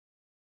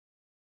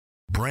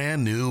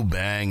Brand new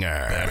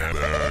banger.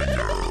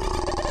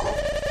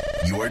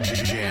 You're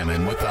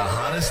jamming with the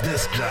hottest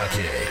disc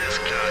jockey.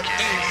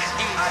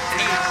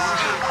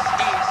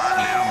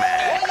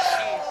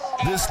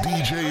 This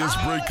DJ is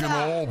breaking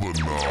all the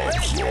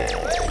knobs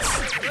off.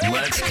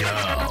 Let's go.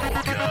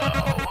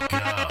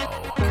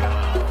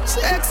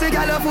 Sexy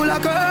gal full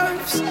of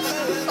curves.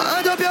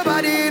 Hand up your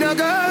body in a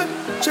girl.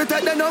 She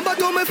take the number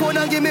to my phone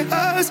and give me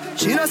hers.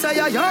 She not say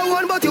you're your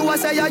one, but you a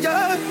say you're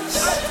yours.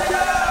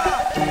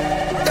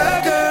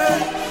 Yeah, girl.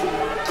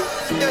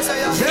 Yes, I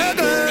am. Yeah,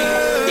 girl.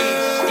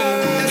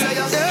 Yes, I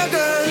am. Yeah,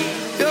 girl.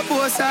 Your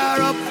posts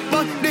are up,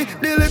 but the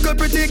little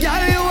pretty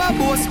girl you a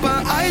post for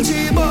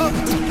IG, but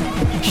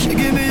she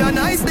give me a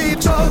nice deep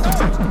choke.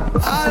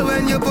 All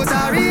when you put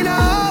her in a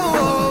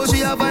hole,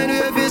 she a find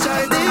way fish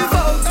I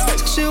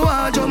default. She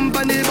want jump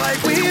on the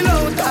bike wheel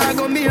out. I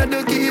go me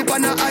to keep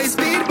on a high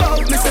speed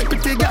boat. Me say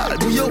pretty girl,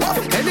 do you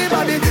want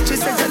anybody? She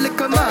said you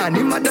little man,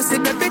 he must say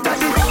the bit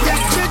of it. Yeah,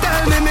 she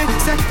tell me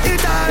say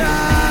it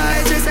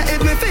alright. She say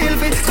if me feel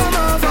fit, come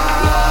over.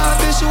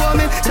 She show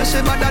me, say she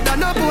better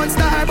than a porn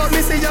star. But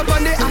me see you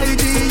on the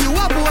IG, you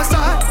a poster.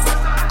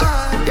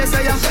 Yes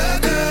I am.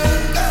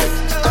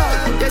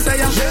 Yes I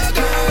am.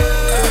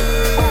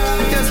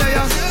 Yes I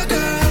am.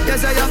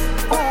 Yes I am.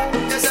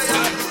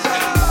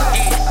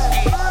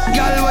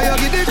 Girl, why you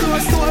get the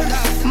close door?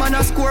 Man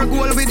a score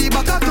goal with the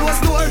back a close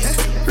door.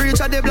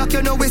 Reach at the block,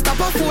 you know we stop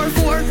a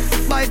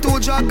 4-4. Buy 2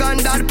 dragon,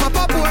 that pop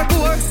a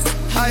pour.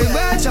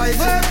 Highway,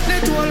 the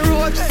toll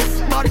road.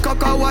 Bad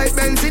cock a white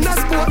Benz in a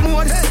sport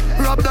mode.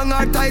 Rub down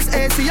our ties,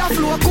 AC a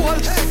flow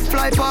cold.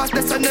 Fly past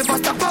the sun, never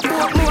stop a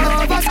port more.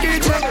 Over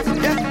street,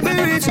 yeah, me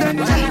reach them.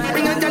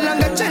 Bring a girl and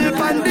get chill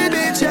on the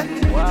beach, yeah.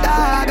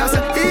 Dog, I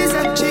said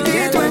easy, she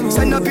get wet.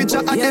 Send a picture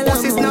at the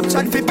pussy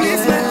Snapchat for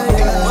please, man.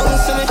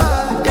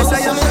 Yes, I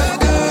am.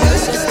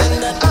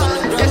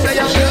 Yes, I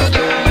am.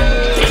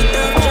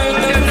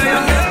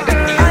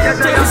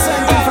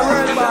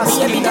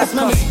 That's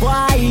my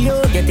boy,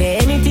 you get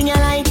anything you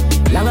like.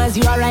 Long as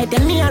you alright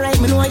and me alright,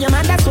 me know you're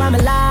mad, that's why me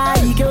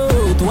like you.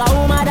 To a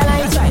woman that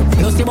likes right.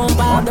 You see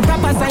bumper have the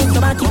proper signs,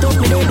 so back it up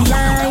me day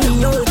behind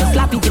you. Just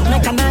slap it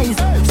mechanized.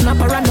 Snap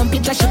a random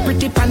picture, she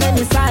pretty on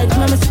any side.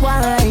 Me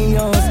swine,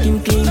 yo, skin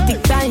clean,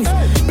 thick ties.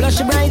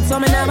 Blush bright, so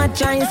me not my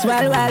choice.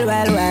 Well.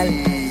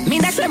 Me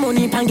that's my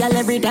money pan girl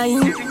every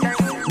time.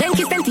 Then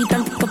kiss them teeth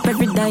and pick up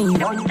every dime.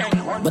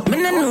 But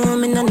me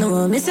no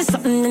know, me see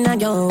something in a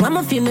yo.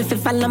 I'ma feel me fi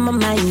fall on my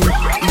mind.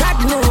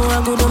 God know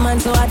a good woman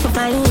so hard to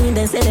find.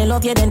 They say they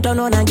love you, then turn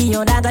on and give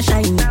you that a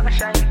shine.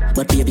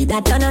 But baby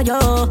that turn on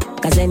yo,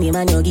 cause any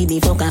man you give the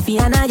fuck a fee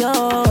and a yo.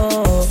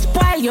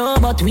 Spoil yo,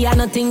 but we are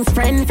nothing's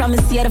friend. From me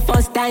see the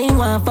first time,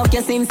 want fuck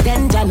you since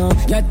then, Jano.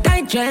 Your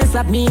tight dress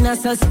up me in a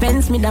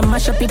suspense. Me da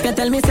mash up if you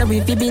tell me say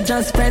we fi be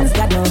just friends,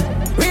 God no.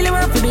 Really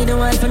want to be the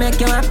one to make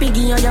you happy. Give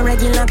you your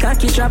regular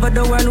cocky, travel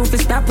the world who fi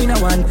stop with no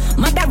one.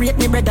 Mother rate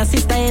me brother,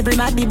 sister,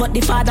 everybody, but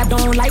the father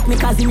don't like me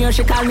cause him here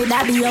she call me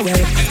daddy. Oh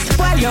well,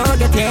 spoil you,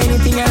 get you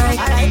anything you like.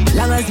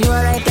 Long as you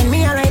alright and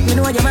me alright, me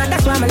know you man,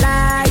 that's why me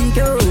like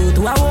you.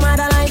 To a woman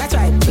that like, that's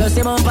right. Plus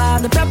the bumper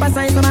have the proper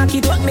signs, so I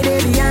keep what me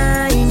there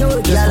behind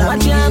you. Just so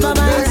what you have on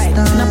my right.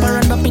 Snap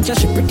around the picture,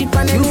 she pretty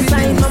on any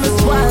side. Mama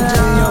spoil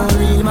you,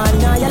 real man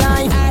in your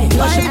life.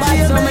 You she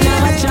bad, so me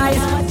never try.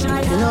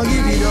 You know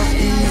give it up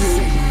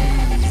easy.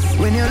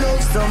 When you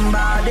love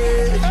somebody,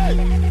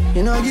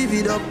 you know give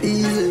it up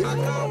easy.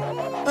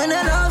 When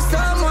you love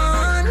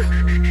someone,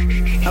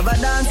 have a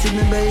dance with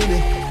me, baby.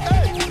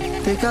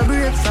 Take a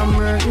break from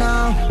work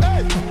now.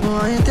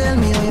 Why you tell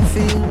me how you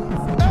feel?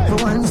 For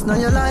once now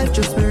your life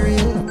just be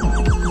real.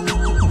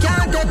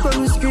 Can't take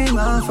when we scream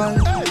and fight.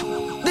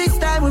 This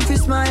time if you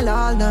smile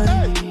all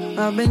night.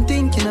 I've been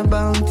thinking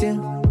about you.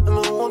 I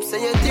hope say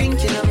you're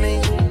thinking of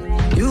me.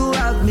 You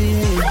have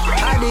me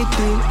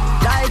addicted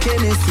like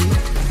Hennessy.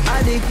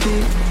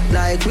 Addicted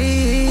like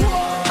weed.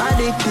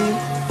 Addicted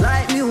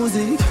like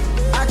music.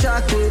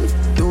 Attracted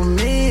to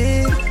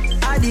me.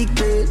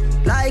 Addicted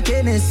like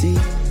Hennessy.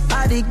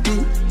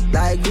 Addicted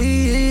like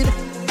weed.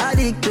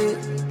 Addicted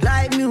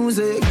like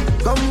music.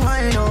 Come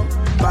wind up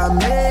for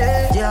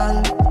me,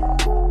 girl.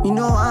 You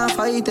know I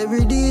fight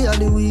every day of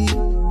the week.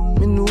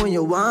 Me know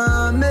you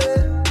want me.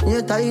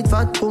 You tight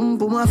fat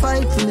pump, I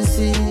fight for me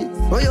see.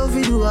 What you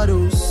fi do a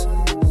those?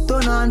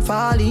 Turn on,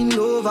 fall in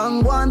love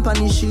and go and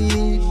punish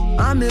it.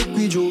 I make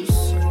we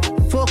juice.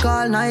 Fuck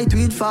all night,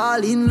 we'd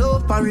fall in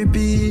love and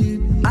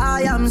repeat.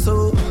 I am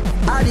so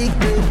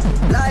addicted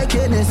like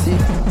Hennessy.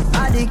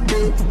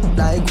 Addicted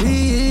like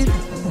weed.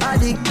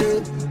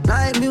 Addicted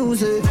like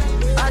music.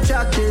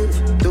 Attracted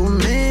to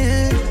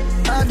me.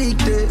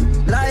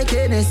 Addicted like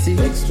Hennessy.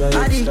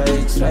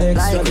 Addicted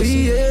like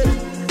weed.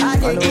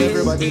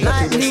 Addicted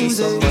like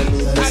music.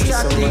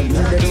 Attracted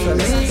to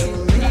me.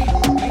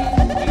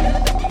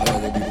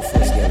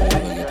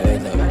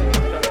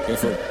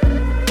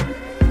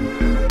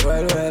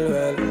 Well,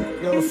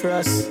 yo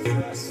Frost,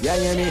 yeah,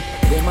 you me,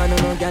 them man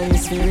no girl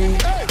is for me.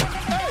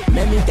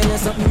 Let me tell you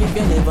something if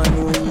you never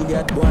know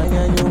idiot boy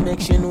and you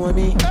make she know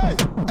me.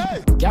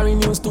 Carry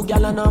news to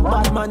gal and a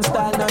bad man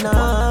style,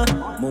 na.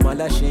 Mama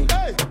lashing,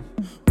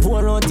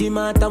 Pour out the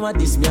matter, what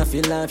this me I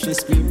feel laugh. She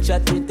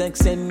screenshot me,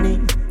 text send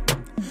me.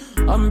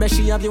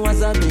 She have you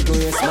as a big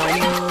waist man.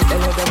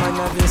 Tell you the man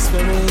have this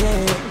for me,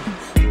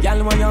 yeah.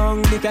 Girl, when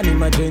young, they can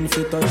imagine if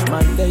you touch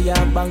man, they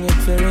are bang it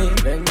for me.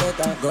 Then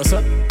better go so,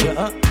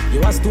 yeah.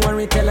 You a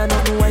story teller,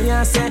 nothing what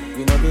you say.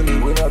 We no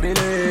believe, we no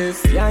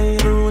believe. Yeah,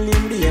 ain't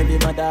ruling baby,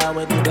 matter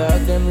what you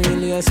dog, them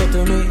really say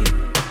to me.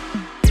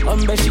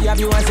 She have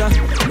you as a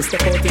me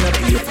step out in a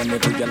beat and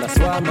every girl a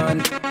swarm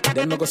man.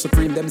 Then me go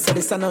supreme, them say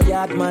this a no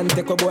yard man.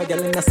 Take a boy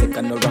girl in a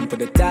second, no run to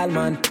the tall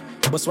man.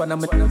 But one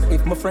of me,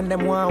 if my friend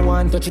them want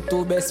one, touch it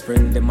two best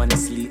friend, them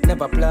honestly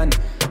never plan.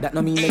 That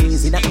no mean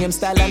easy, that name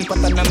style and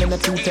pattern, I'm in a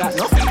two talk,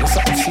 no. Do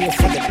something safe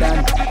for the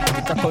plan.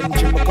 Pick a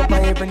country, me cover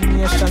every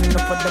nation. No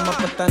for them a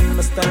pattern,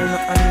 my style no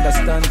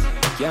understand.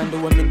 Can't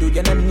do what me do,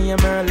 you know name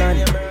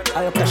Merlin.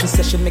 All cash is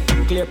session, make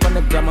it clear from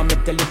the grammar. Me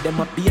tell you them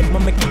a beat, me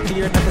make it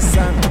clear to the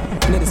song.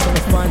 Play this for my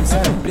fans,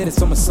 play this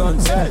for my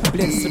sons.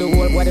 Play this to the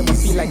world, why they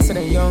must feel like so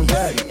they young.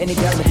 Any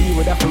girl me deal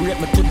with have to rape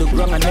me to the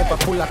ground. I never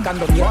pull a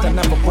condom yet, and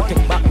never put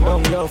it back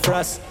down. Yo,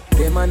 frost,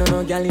 them I no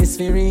girl is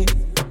free.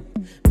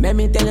 Let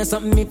me tell you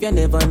something if you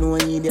never know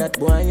idiot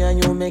boy,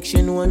 and you make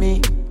she know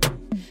me.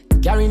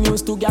 Carry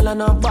news to gal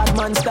and a bad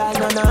man style,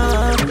 no. No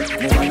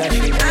wonder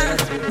she mad.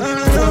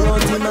 Throw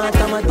out the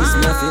matter, my this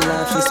me feel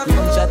like she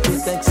screenshot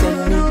it, text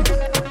send me.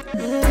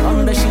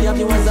 She have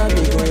you as a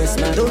big waist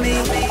man. To me,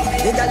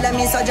 the girl them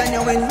is so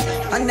genuine,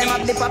 and them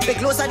have the puppy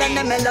closer than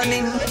the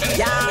melanin.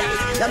 Yeah,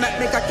 they make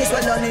me cocky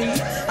swelling,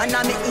 and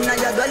I'm inna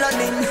your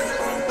dwelling.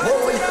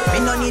 Boy, me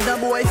no need a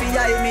boy fi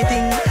hide me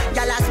thing.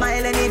 Gyal a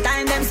smile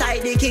anytime them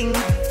side the king.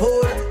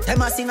 Boy,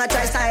 them a sing a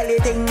try style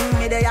thing.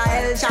 Me dey a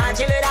hell charge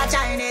with a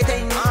China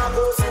thing.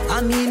 I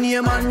mean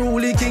name and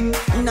rule king.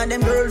 Inna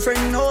them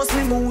girlfriend knows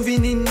me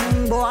moving in.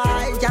 Boy,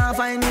 can't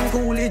find him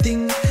cool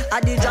thing.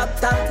 At the drop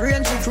top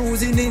range she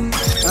cruising in.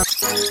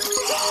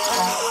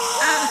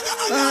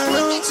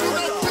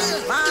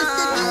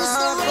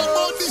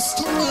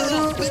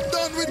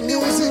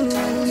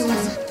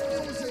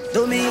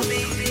 Do me,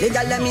 the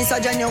girl them is so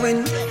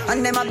genuine,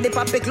 and them have the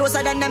puppy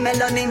closer than the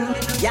melanin.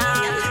 Yeah,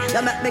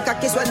 they make me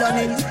cocky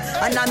swelling,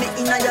 and I'm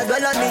inna your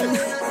dwelling.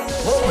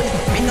 Boy,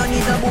 me no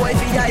need a boy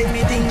fi hide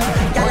me thing.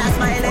 Girl a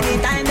smile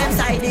anytime them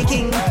side the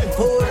king.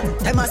 Boy,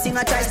 them a sing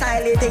a try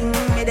style thing.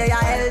 Me dey a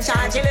hell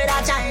charge with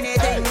a China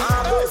thing.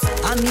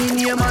 I mean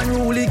name and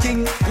rule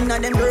king. Inna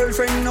them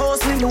girlfriend knows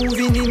me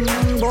moving in.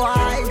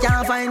 Boy,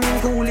 can't find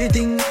him cool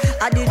thing.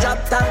 At the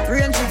drop top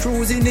range she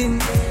cruising in.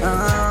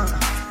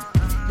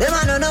 Them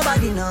a know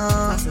nobody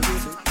know.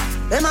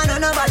 Them a know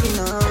nobody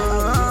know.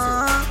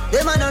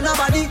 Them a know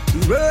nobody.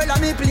 The world a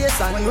me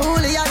place and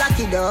only a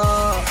lucky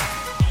door.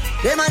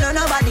 Them a know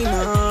nobody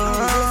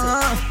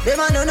know. Them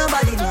a know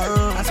nobody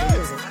know.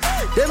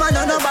 Them a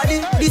know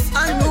nobody. This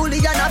unruly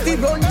and happy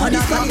run to the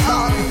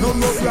caliber. No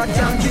more rat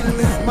can kill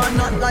me. Man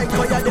not like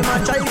fire, them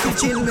a try to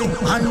chill me.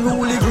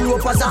 Unruly grew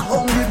up as a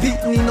hungry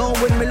pitney. Now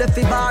when me left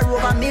the bar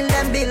over mill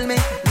them bill me.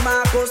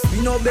 Marcus,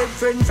 we no big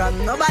friend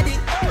from nobody.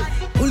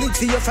 Pull it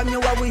for you from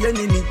you are we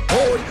enemy.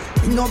 Oh,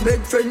 we no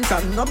big friend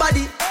from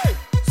nobody.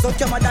 So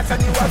your mother from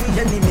you are we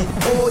enemy.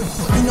 Oh,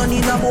 we no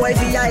need no boy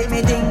fi hide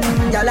me thing.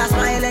 Y'all a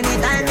smile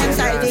anytime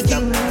inside the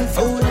king.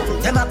 Fool,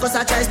 them a cuss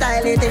a try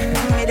style it thing.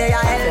 Me dey a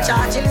hell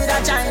charge with a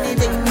Chinese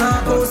thing.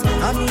 Marcus,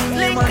 I mean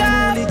them a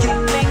the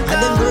king. And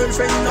them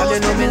girlfriend knows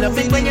me love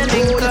it when you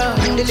link up.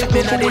 The little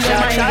bit of the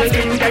shot, y'all a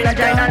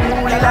join and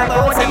move like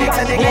oh,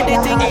 they get the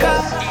think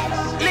up.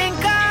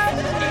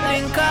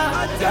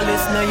 Y'all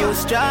listen to you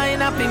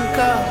trying a pink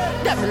up.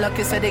 That me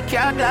lucky say they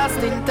can't last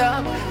in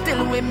top.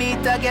 Till we meet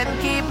again,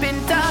 keep in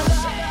touch.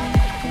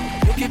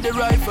 You keep the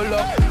rifle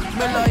up,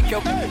 me like you.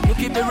 You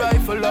keep the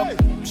rifle up.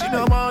 She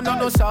don't want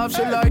no soft,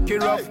 she like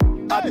it rough.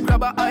 I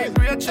grab her high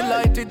grade, she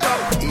light it up.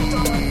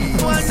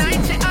 One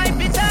night she hype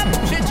it up.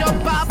 She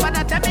jump off and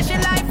I tell me she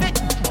like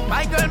it.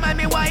 My girl,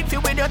 my wife, you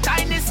with your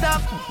tiny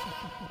stuff.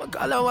 My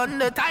girl, I want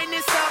the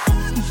tiny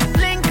stuff.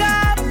 Link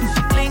up,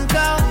 link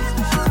up.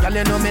 Y'all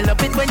you know me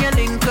love it when you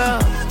link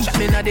up. Shot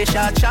me na the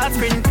shot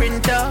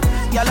printer.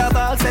 Y'all have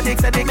all said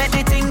it make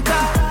me think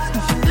up.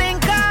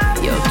 Link up,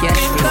 yo,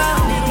 link up.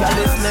 Y'all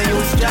listen to you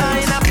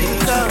trying a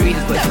pink up.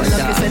 Y'all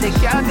love me say they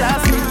can't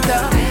glass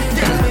printer.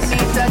 Till we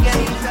meet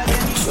again.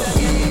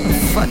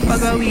 Fat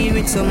bag of weed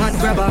with some hot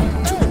grabber.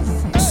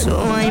 So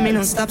I me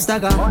no stop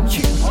stagger.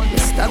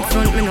 Stop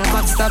front me no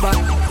back stabber.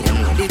 You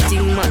know the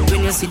thing man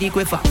when you see the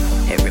quiffer.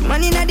 Every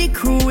man in the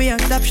crew we a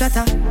top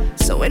shatter.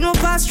 So when we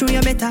pass through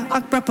you better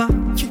act proper.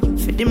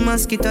 For the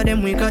mosquito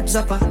them we got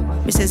zapper.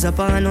 Me say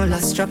zapper and no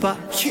last strapper.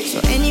 So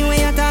anyway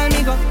you tell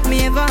me go,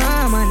 me ever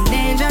harm and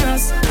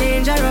dangerous. You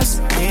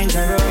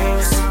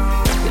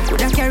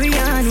coulda carry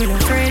on, we no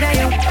afraid of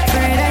you.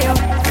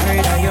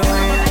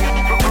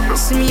 You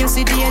see me you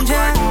see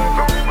danger.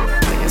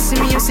 When you see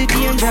me you see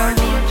danger.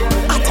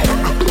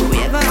 We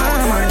ever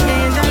harm and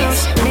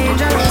dangerous.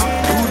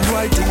 Rude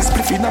boy thing,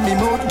 spliff inna me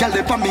mouth, gyal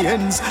dey pa me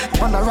hands.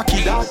 Man a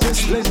rocky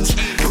darkest lens.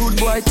 Rude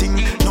boy thing,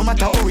 no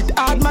matter how it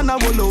hard, man a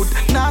roll out.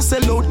 Nah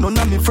sell out, none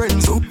of me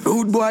friends.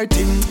 Rude boy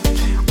thing,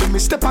 when me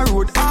step a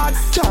road hard,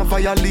 can't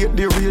violate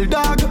the real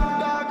dog.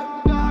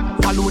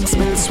 Cologne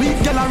smell sweet,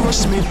 girl a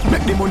rush me.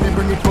 Make the money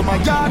bring it to my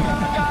yard.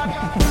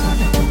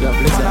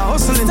 Man a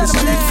hustle in the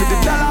street for the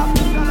dollar.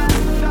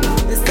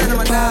 Instead of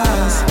my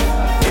dance.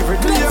 Every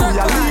day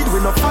we a lead, we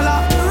no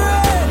follow.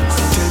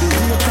 Tell the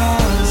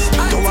haters,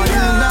 don't want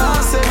you now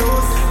sell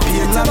out.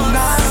 Pay them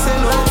now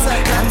sell out.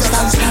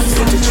 Stand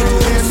 23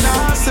 them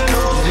now sell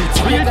out.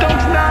 We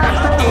don't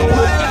now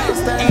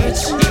sell out.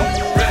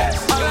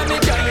 All of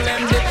me girl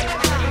them dip.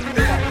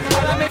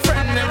 All of me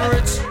friend them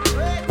rich.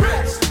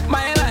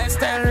 My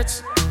lifestyle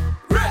rich.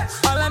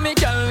 All of me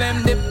girl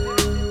them dip.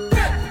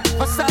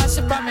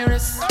 Versace pa me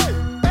wrist.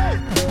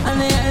 And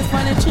the eyes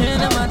for the chain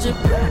them a drip.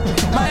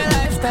 My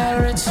lifestyle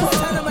rich.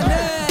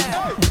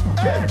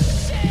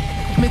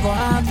 Me go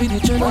hard for the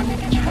journey.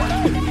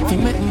 Fi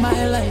make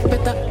my life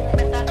better.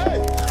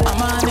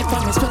 I'm on it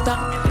for me sweater.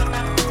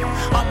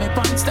 On me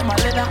pants them a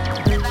leather.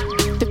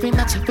 Tipping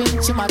a chip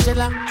in my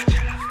jelly.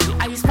 The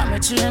ice for me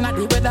chain at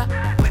the weather.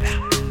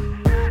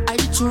 I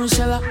true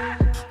sheller.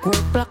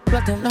 Gold black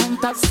platinum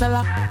top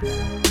seller.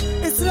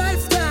 It's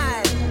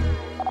lifestyle.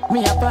 Me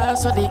a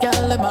pass for the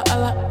girl them a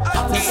holla.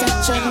 All the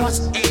section watch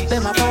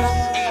them a follow.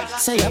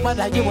 Say your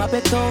body you a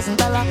bet $1,000.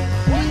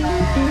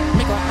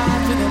 Me go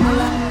hard for the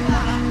mullah.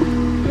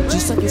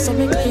 Just so you so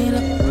me clean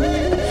up.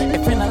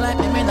 If you not like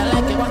me, me not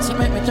like it. Watch you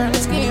make me turn the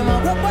scheme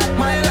up.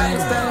 My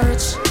lifestyle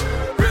rich.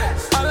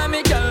 All of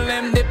me girl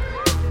them dip.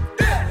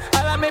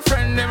 All of me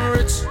friend them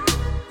rich.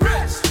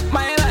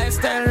 My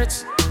lifestyle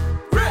rich.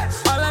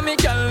 All of me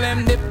girl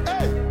them dip.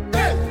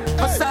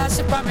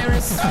 Versace pa me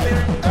wrist.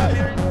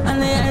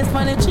 And the eyes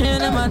for the chain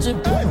them a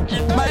drip.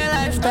 My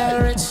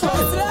lifestyle rich. It's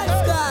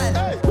lifestyle.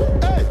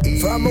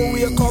 From a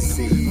wake up,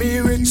 me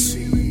rich.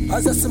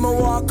 As I see me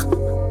walk,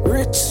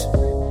 rich.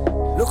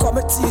 Look how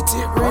my teeth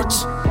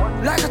rich.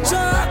 Like a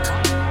shark,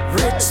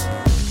 rich.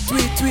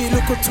 Tweet,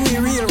 look at tweet,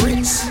 real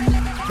rich.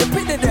 The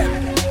pity them,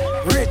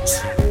 rich.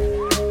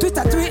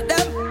 Twitter tweet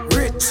them,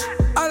 rich.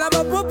 All of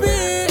my puppy,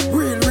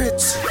 real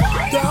rich.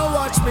 Don't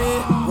watch me,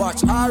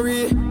 watch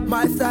Ari.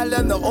 My style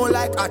them the old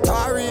like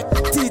Atari.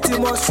 TT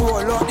must show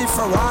lot the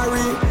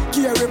Ferrari.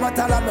 Carry my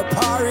tall and my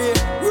party,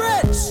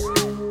 rich.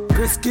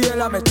 Chris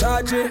Gale and me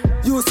charge it.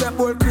 You say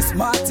bold Chris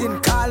Martin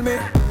call me.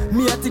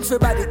 Me a think for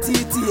by the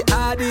TT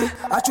Hardy.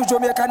 I choose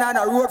Jamaica and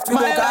a road for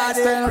My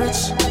Bugatti. lifestyle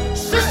rich.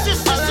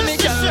 All of me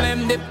girl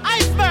them dip.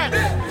 Iceberg.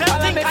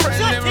 All of me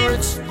friend them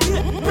rich.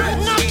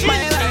 My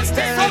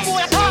lifestyle rich. Some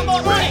boy talk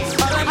about money.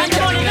 And the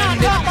money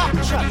not talk about.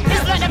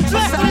 It's like them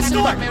dress to the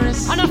store.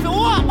 And if you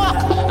walk back,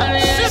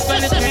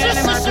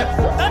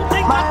 don't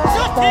think about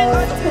nothing.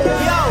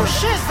 Yo,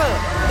 shizzle.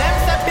 Them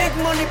say big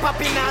money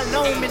popping all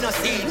now me no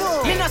see.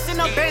 Me no see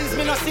no Benz,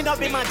 me no see no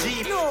Bima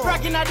Jeep.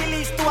 Bragging at the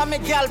least to a me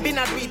girl been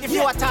a tweet. If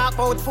you a talk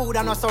about food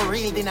and also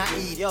real dinner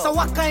eat. So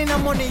what kind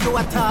of money you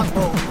a talk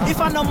about? If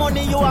I no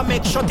money you a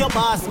make shut your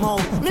boss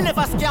mouth. Me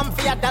never scam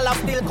for $1,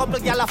 still couple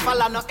gyal a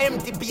follow no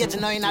empty page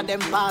no inna them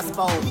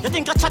passport. You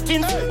think of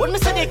chatting? When me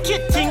say the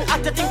kid thing, I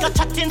think of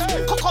chatting.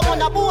 Cock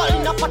on a bowl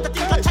in the pot, I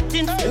think of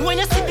chatting. When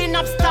you see the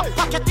knob stop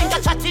pack, you think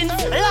of chatting.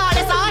 Lord,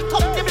 it's a hot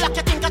cup, the black,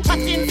 you think of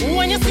chatting.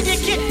 When you see the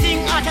kid thing,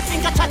 I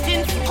think of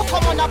chatting.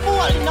 Cock on a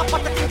bowl in the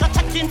pot, I think of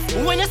chatting.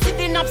 When you see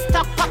the knob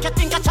stop pack, you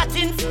think of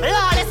chatting.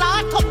 Lord, it's a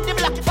hot cup, the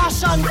black.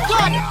 Fashion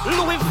God,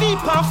 Louis V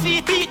per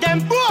feet, beat them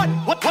broad.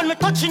 What when me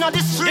touching on the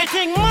street, they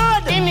think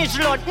mad. Image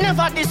Lord,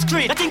 never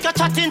discreet. I think of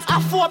chatting. A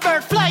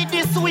 4-bird flight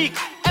this week.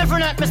 Every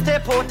night me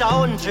step out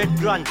 100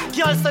 grand.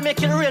 Girls say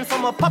make it rain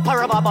from a papa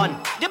rubber band.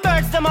 The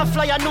birds them a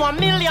fly, I know $1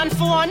 million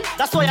for one.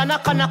 That's why I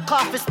knock on a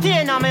coffee,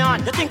 stay in my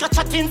hand. You think of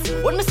chattings?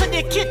 When me say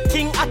the kid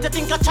thing, I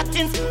think of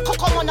chattings.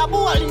 Cock on a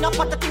bowl in a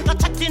pot, I think of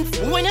chattings.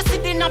 When you see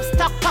the knob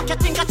stop pack, you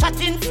think of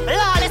chattings.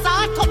 Lord, it's a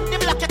hot cup, the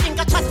black, you think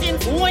of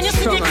chattings. When you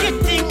see the kid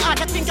thing, I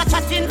think of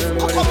chattings.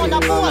 Cock on a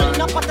bowl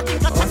in a pot, I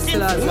think of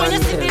chattings. When you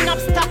see the knob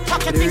stop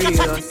pack, you think of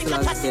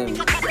chattings.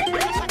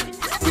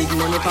 Big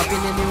money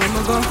popping anywhere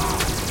we go.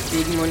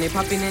 Big money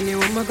popping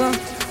anywhere we go.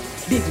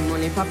 Big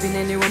money popping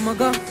anywhere we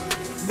go.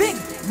 Big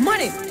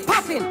money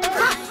popping.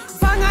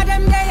 Fang of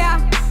them there.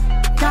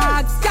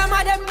 Tag scam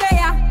of them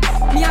there.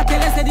 Me a tell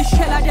you say the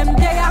shell of them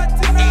there.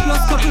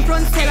 Plus couple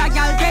front sell a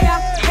gal there.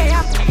 Hey,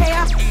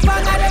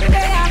 fang of them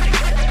there.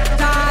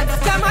 Tag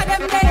scam of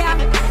them there.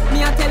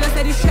 Me a tell you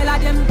say the shell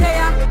of them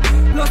there.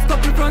 Plus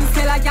couple front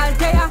sell a gal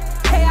there.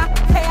 Hey,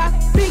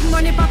 big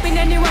money popping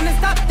anywhere me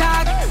stop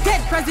tag.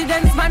 Dead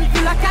presidents man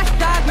full of cash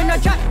tag. Me no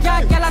drop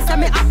yard, gyal a say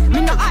me hot. Me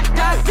no hot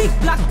dog. Big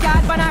black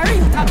yard, but I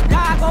ring top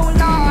dog. Oh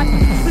Lord,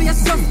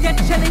 please just get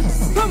jelly.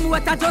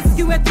 Promoter just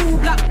give it 2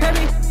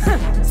 blackberry.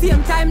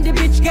 Same time the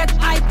bitch get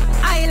hype.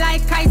 I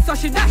like ice, so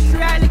she dash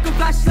her little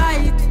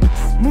flashlight.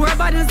 More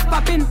bottles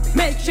popping,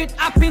 make shit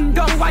happen.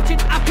 Don't watch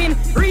it happen.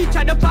 Reach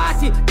at the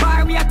party,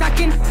 bar we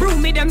attacking.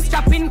 Broom me them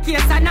strapping,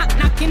 case I knock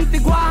knocking.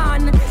 Fig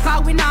one,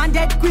 cause we not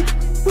dead quick.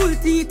 Full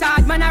teeth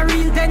hard, man a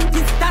real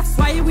dentist. That's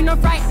why we no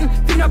frightened,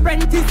 we no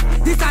apprentice.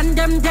 This and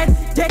them dead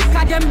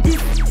cause them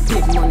this.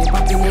 Big money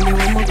popping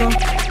anywhere we go.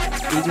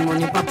 Big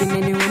money popping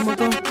anywhere we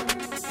go.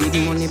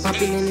 Big money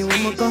popping anywhere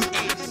we go.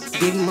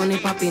 Big money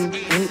popping,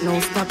 ain't no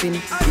stopping.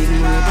 Big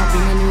money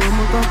popping anywhere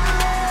we go.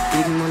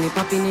 Big money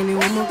popping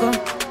anywhere we go.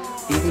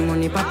 Big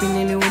money popping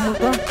anywhere we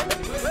go.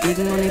 Big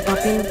money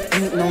popping,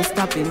 ain't no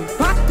stopping.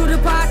 Back to the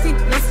party,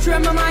 let's try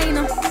my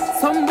mind.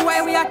 Some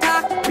boy we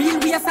attack, real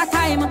waste of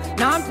time.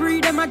 Now I'm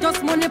free, them I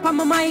just money for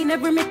my mind.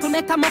 Every meal to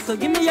make a muscle,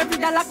 give me every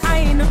dollar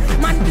kind.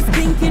 Man is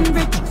thinking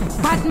rich,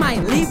 bad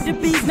mind, leave the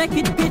bees, make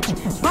it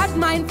bitch. Bad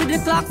mind for the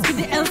clocks, for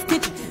the L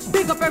stitch.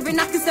 Big up every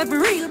knock, is every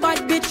real bad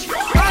bitch.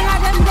 All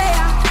of them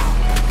there,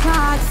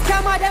 cards,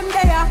 scam of them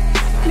there.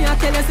 Me I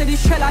tell you, say the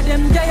shell of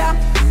them there.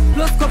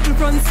 Plus couple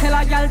front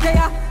seller, y'all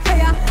there.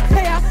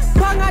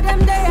 Bang of them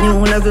there.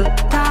 New level.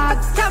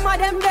 Cards, scam of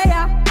them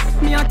there.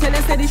 Me I tell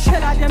you, say the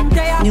shell of them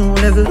there. New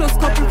level. Plus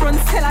couple front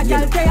seller,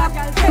 y'all there.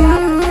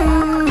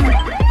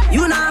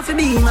 You not have to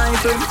be my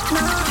friend.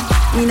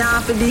 Me not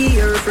have to be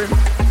your friend.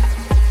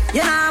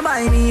 You not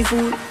buy me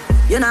food.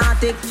 You not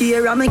take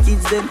care of my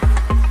kids then.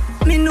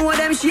 Me know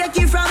them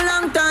shaky from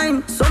long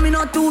time, so me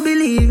not to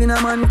believe in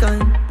a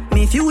mankind.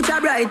 Me future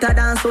brighter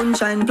than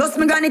sunshine. Plus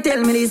me granny tell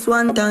me this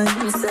one time.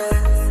 Me say,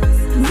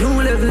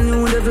 new level,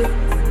 new level.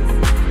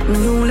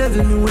 New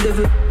level, new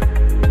level.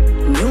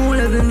 New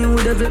level, new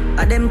level.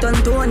 A them turn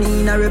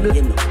Tony in a rebel.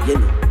 You know.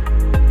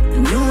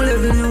 New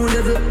level, new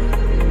level.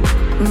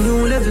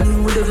 New level,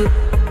 new level.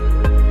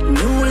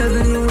 New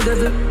level, new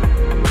level.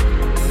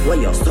 Well,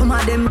 yo, some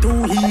of them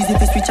too easy.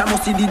 If you switch, I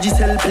must see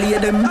digital play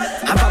them.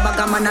 Have a bag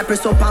of man, I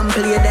press up and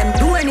play them.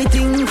 Do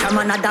anything from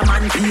another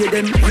man, pay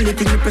them. Only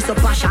thing you press up,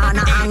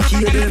 Ashana and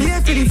kill them. Pay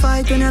for the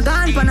fight when you're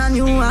gone for a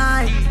new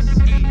high.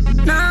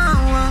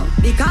 Now,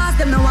 because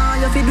them no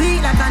want you to do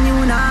it like a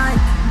new night.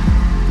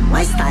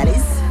 My style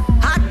is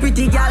hot,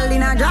 pretty girl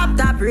in a drop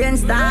top rain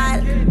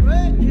style.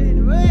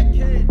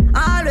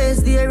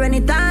 Always there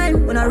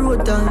anytime when I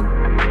road time.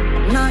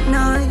 Not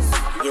nice.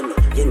 You know.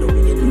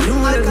 New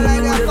level,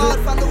 new level.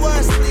 From the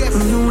worst place.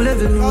 New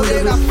level, new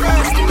level.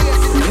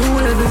 New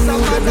level, new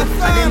level.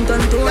 I them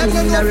turn to one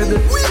in a rebel.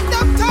 Wait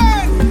them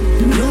turn.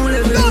 New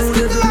level, Just new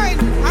keep the level. line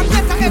and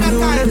get ahead of New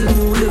time. level,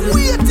 new level.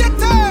 Wait your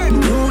turn.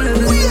 New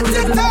level, Wait new your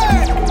level.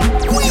 turn.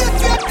 Wait your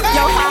turn.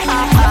 Yo,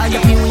 ha, you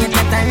feel me at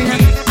the turn.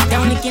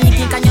 Down the kill,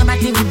 can your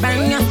body will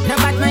burn. No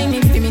bad mind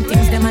if me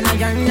things them on a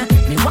yearn.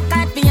 Me walk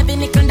out for every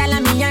nickel dollar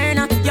me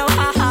earn. Yo,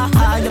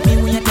 ha, you feel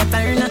me at the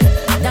turn.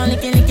 Down the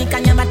kill,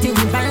 can your body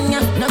will burn.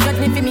 No judge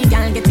me for me,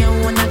 girl, get your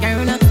own a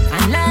girl.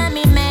 And let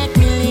me make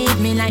me live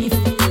me life.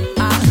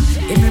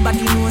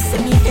 Everybody knows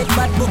say me head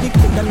bad, but me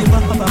coulda never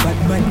have a bad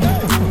mind.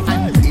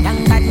 And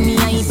young bad me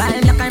I ball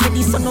like I'm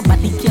ready, so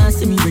nobody can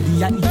see me ready.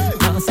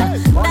 Now sir,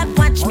 that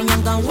watch me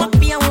and go up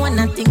your one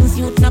and things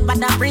you not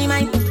bad a free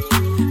mind.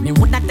 Me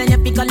woulda tell you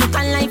pick a look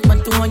on life,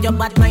 but to on your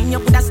bad mind you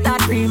coulda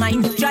start free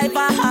mind.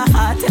 Driver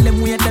tell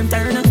them where them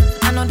turn.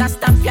 Another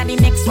stop ya the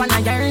next one a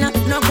yearn.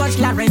 No coach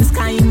Lawrence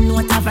kind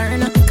no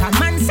tavern.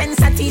 Common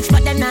sense I teach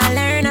but then I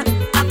learn.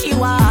 Back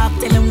you up,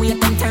 tell them where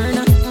them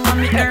turn.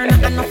 Me earn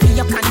and not for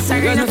your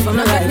concern. No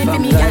let me be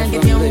me girl,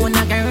 get your own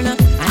a girl.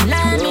 And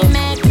let me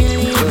make me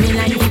live me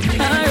life.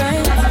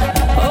 Alright,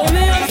 oh me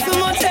have so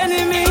much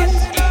enemies,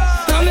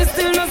 and me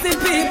still not see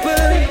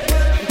people.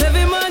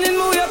 Every morning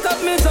me wake up,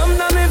 me jump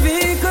down my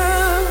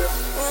vehicle.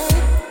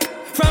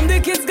 From the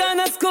kids gone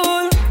to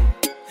school,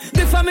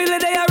 the family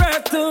they are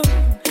hurt too.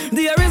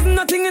 There is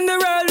nothing in the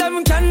world that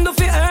can do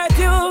for hurt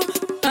you.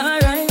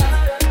 Alright,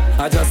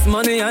 I just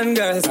money and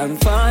girls and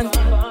fun.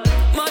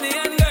 Money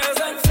and girls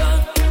and fun.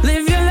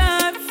 Live your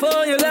life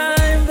for your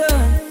life,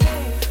 though.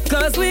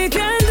 Cause we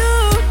can do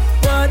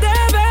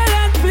whatever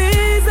that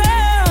pleases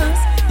us.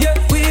 Yeah,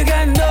 we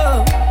can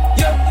do.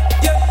 Yeah,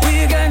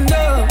 we can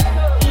do.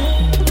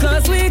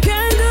 Cause we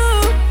can do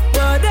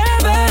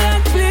whatever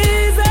that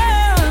pleases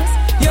us.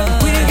 Yeah,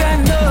 we can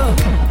do.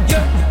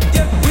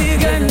 Yeah, we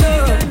can do.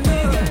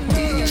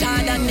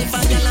 Jordan, if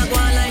a girl a go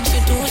online, she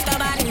too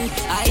stubborn.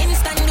 I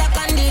instant block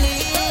and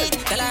delete.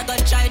 Tell her go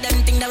try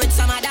them thing that with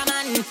some other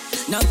man.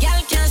 No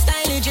girl can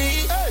style it,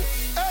 G.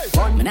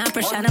 When I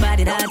pressure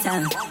nobody that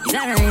time. It's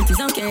alright, it's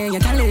okay, you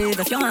can live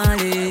if you want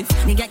to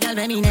live. Me get girl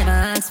when me never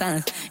ask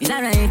for. It's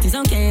alright, it's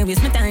okay,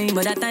 waste my time,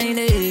 but that time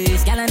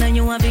is. Girl, I know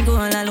you have been go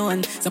all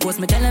alone. Suppose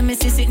me tell her me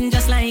see sitting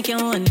just like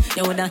your own.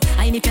 You woulda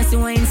hide if you see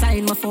one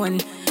inside my phone.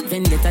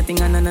 Vendetta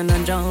thing on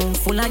and drown.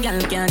 Full of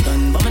girl can't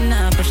done, but me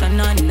nah pressure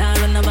none. Nah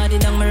run nobody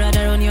down, me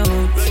rather run you.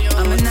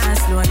 I'm a nah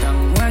slow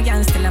down. More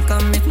girls still a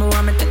come if me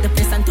want me take the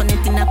place and turn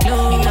it in a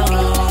club.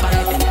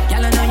 Alright then,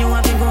 girl, I know you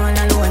have been go all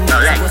alone.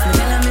 Suppose me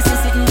tell her me see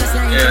sitting just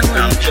like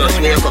your own.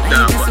 Just wake up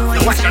now.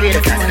 Now watch the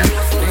radio Canada.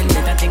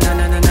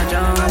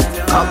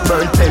 Up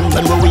burn pen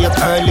when we wake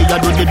early, I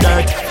do the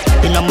dirt.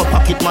 In my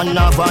pocket man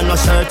have on no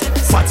shirt.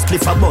 Fat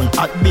spliff a bun,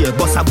 hot beer,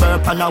 bust a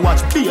burp and I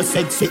watch be a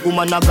sexy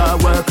woman a go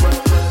work.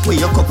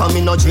 Wake up and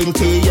me no drink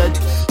tea yet.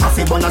 Half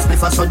a bun a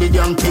spliff a so the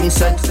damn thing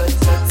set.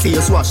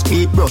 Face wash,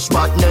 teeth brush,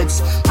 back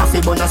next. Half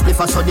a bun a spliff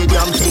a so the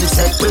damn thing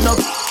set. We no.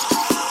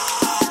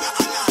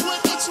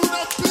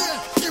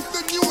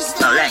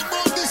 Alright.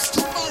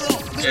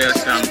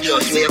 Yes,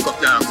 just wake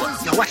up now.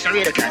 Now watch the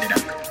radio Canada.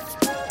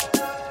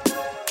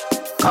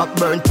 Cock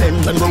burn pen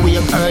when we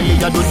wake early,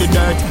 I do the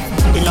dirt.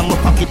 In my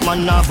pocket,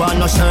 man, I have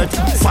no shirt.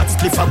 Fat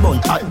spliff a bun,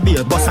 hot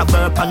beer, bust a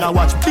burp and I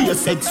watch be a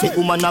sexy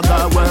woman I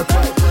got work.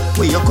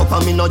 Wake up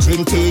and me no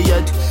drink tea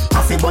yet.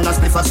 Half a bun a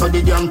spliff so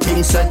the damn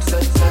thing set.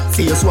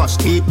 Face wash,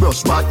 teeth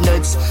brush, back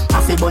next.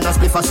 Half a bun a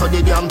spliff so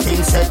the damn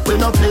thing set. We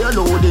no play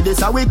loaded,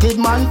 this a wicked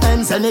man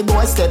ends. Any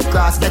boy step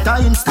cross, get a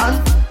instant.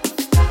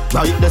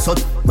 Right this out,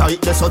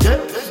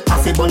 yeah.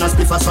 Half a bun a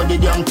spliff so the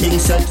damn thing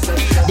set.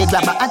 They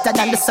grab a hotter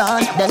than the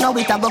sun, they know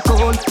it a go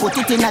cold. Put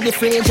it in the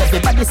fridge,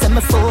 everybody say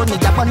me phone. Me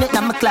grab on it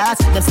in my class,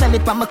 them smell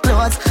it from my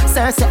clothes.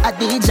 Sir say a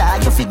DJ,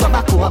 you fi go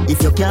back home.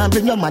 If you can't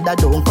bring your mother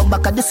down, come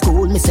back at the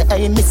school. Me say,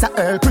 hey, Mr.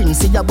 Earl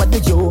Prince, you what the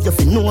you? You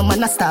fi know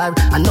man a star,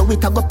 I know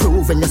it a go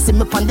prove. When you see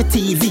me on the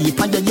TV,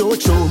 on the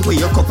YouTube.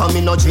 Wake up and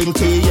me no drink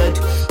tea yet.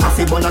 Half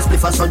a bun a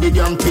spliff so the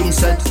damn thing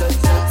set.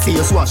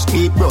 Face wash,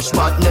 teeth brush,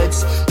 back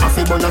next. Half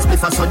a bun a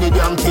spliff so the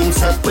damn thing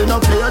set. We no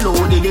play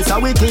loaded, this a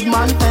wicked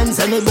man ends.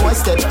 Any boy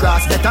step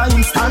cross, get a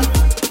instant.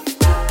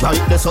 Right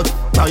this out,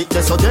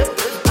 yeah.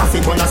 Half a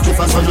bun a spliff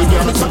so the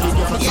damn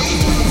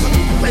thing.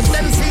 When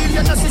them feel,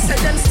 you know she say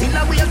them still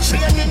a weird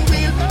training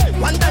wheel.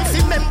 One time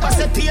fi members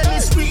say pain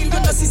is real. You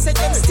know she say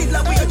them still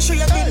a weird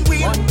training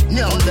wheel.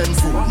 Now them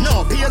fool,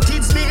 no pay your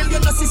kids meal. You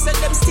know she say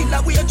them still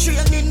a weird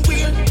training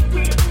wheel.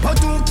 But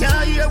who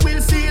can hear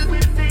will feel?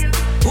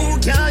 Who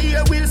can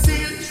hear will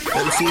feel?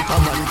 Well,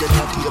 Superman get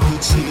a tape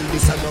with shield.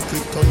 This a no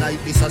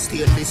kryptonite, this a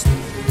stainless.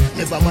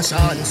 Never wash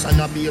hands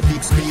and a be a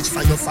big speech.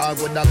 Fire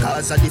forward the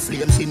cause of the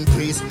flames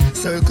increase.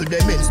 Circle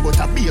them ends but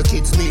a be a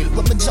kid's meal.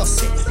 But me just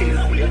say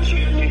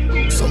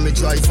so me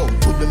drive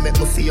out to the make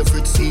my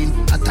favorite scene.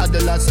 A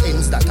toddler's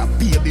ends that a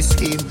baby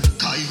scheme.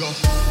 Cairo.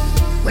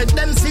 When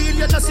them feel,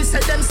 you know she say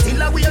them still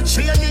a weird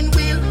training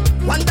wheel.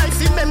 One time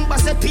fi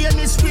members say pain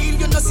is real.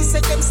 You know she say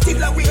them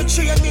still a weird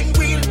training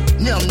wheel.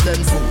 Nyam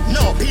them fool,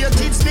 no pay your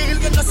kids meal.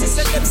 You know she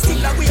say them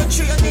still a weird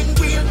training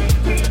wheel.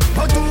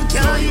 But who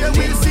can hear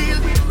will feel?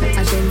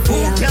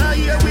 Who can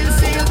hear will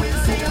feel?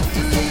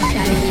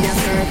 I need a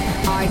shirt,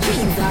 our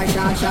jeans are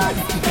short shorts.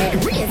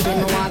 Head raised when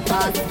we walk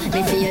past.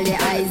 Me feel the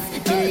eyes,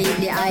 believe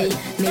the eye.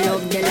 Me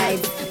love the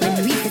lights, when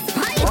we reach the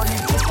spine.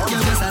 You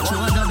just a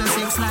true double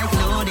six like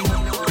loading.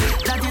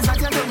 That is what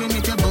you're doing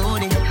with your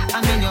body.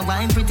 And when you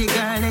wine pretty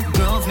girl, it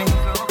drove me.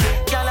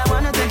 Girl, I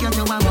wanna take you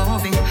to a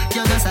movie.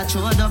 You just a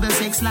true double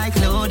six like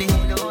loading.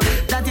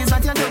 That is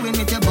what you're doing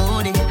with your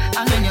body.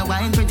 And when you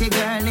wine pretty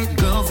girl, it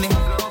drove me.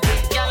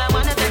 Girl, I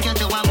wanna take you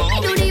to a movie. I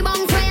do the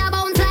bounce fire,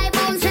 bounce like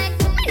bounce check.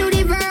 I do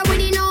the verb with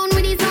the noun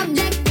with the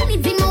subject.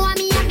 Anything more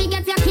me happy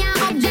get you can't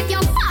object.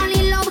 You fall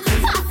in love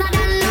faster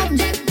than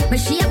object. But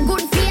she a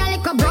good feel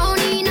like a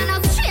brownie. And a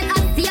straight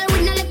as steel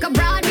with no like a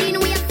broad bean.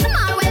 We a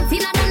small well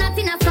thinner than a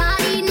thinner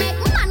sardine. Make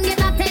man get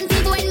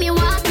attentive when me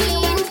walk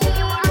in.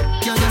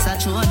 You just a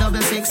true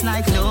double six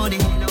like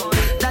loading.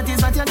 That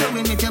is what you're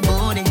doing with your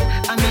body.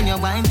 And when you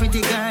wine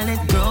pretty girl, it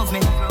drove me.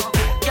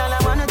 Girl, I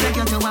wanna take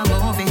you to a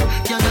movie.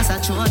 You just a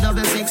true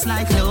double six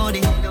like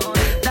loading.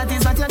 That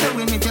is what you're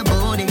doing with your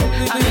body.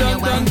 And when you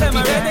wine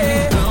pretty girl,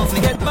 it drove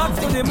me. Get back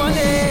to the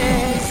money.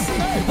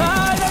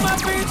 All them a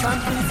preach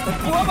and preach. The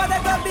poor but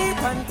they go beat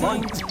and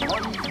teach.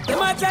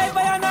 Them a drive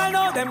by and I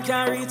know them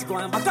can't reach. Go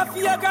and back up for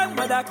your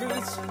grandmother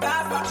preach.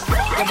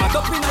 Them a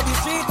up in the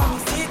street and we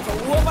see it.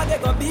 Go over they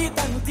go beat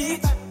and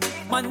teach.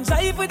 Man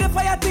drive with the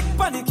fire tick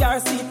panic car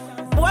seat.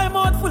 Boy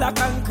mouth full of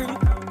concrete.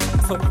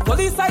 So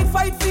police side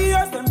fight for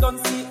years, them don't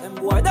see. Them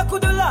boy that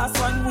could the last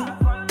one week.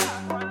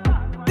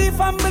 The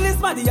family's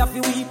mad, they have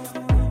to weep.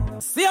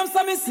 See them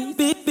so me see.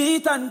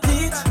 Beat and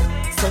teach.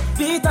 So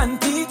beat and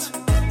teach.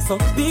 So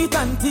beat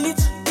and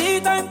teach.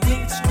 Beat and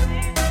teach.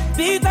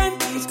 Beat and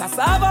teach.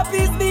 Cassava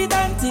please beat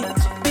and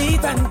teach.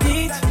 Beat and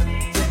teach.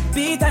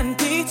 Beat and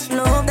teach.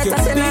 No, that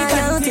I say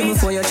now,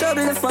 before you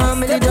trouble the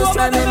family, just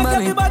remember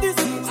me.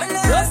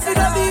 Just see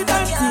the beat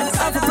and teach.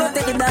 I have to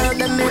protect the dog,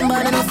 them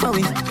member enough for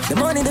me. The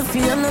money, the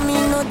fame, no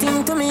mean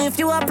nothing to me. If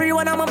you are pre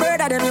one, I'm a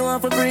brother, then you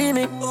want to free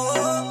me.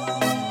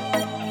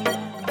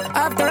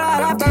 After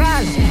all,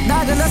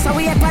 dog and us a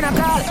wait pan a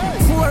call.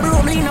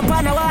 4-room lean up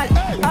on the wall.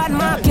 On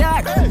my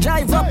yard,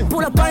 drive up,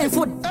 pull up on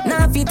foot.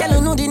 Now if you tell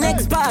you know the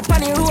next part,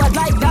 on the road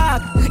like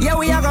that. Yeah,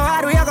 we a go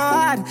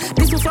hard.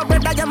 This is for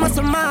brother, you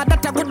must mad.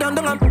 That a good down.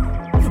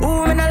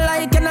 Who me not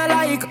like and I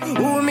like.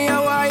 Who me a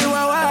why, you a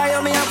why.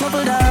 You me a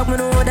couple dog, me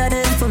know that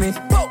is for me.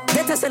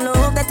 That I say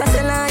love, that I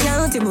say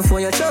loyalty. Before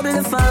you trouble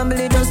the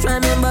family, just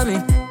remember me.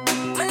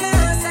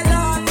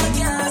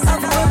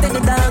 Take the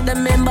dog,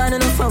 them member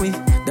enough for me.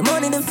 The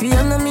money, the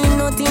fame, no mean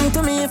nothing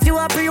to me. If you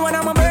are free one,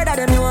 I'm a brother,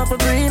 then you want to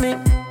free me.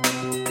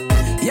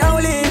 Yo,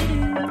 Lee,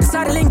 this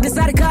are the link, this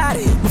are the card.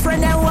 My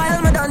friend, that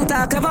while me don't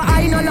talk. Ever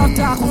I no love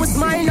talk, who's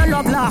mine no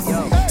love laugh.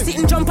 Sit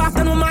and jump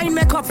after no mind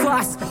make up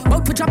fast.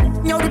 Out to drop,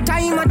 now the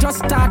time I just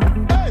start.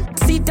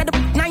 Seat at the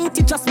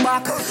 90 just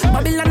back.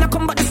 Babylon I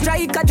come but the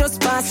strike I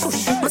just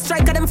pass. My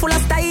striker them full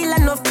of style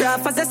and of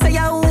craft. As I say,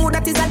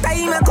 that is a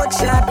time I cut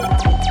shot.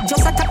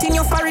 Just a cut in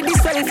your forehead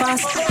this very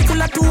fast.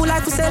 Full of two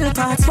like we sell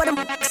parts. For them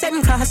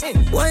send car. boss.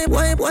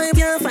 Why you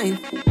can't find?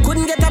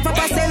 Couldn't get a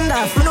proper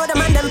sender. We know the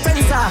man them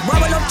friends are. Boy,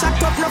 we love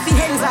chat up, no fi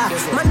hands are.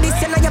 Man,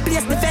 this in your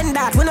place defend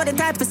that. We know the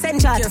type to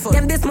send shot.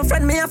 Them this my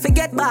friend, me have to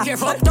get back.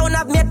 Uptown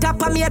have me a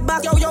top and me head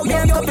back.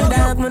 Them couple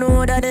dog, me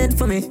know that did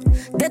for me.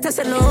 That I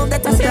say love,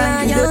 that I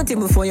say loyalty.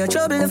 Before you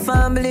trouble the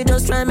family,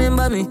 just try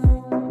remember me.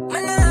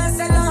 Man, I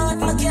say Lord,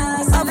 my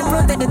cast. I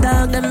protect the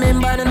dog, them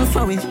member them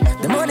for me.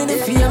 The money they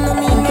feel no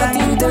mean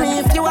nothing to me.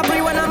 If you a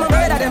free one, I'm a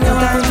brother, them you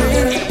want to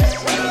drink.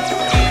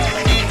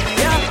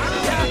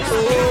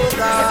 Oh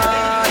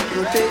God,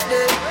 protect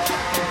them.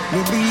 Me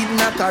bleed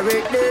not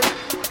correct them.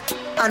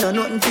 I know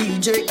nothing to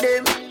eject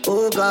them.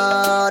 Oh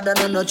God, I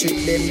know no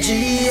trick them.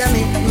 Gee,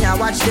 me I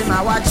watch them,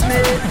 I watch me.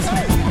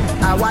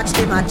 I watch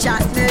them, I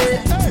chat me.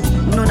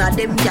 None of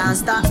them can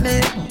stop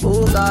me.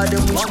 Oh God,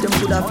 them wish them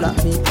could have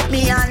flapped me.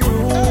 Me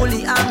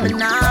unruly, I'm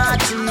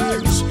not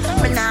change.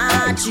 Me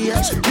not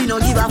change. Me no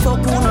give a fuck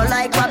who no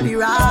like Papi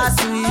Ross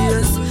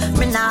ways.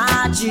 Me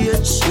not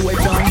change. Who I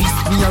can miss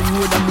me a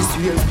road and miss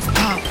real.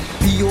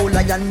 Be all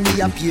lion me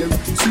appear.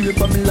 Swear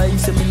for me life,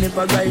 say me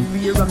never ride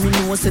rear. And me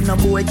know say no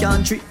boy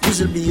can't trick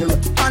whistle beer.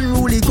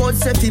 Unruly God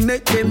say fi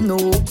make them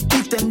know.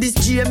 If them this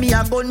J me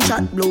a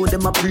gunshot blow.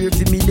 Them a pray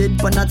fi me dead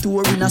pan a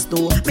tour in a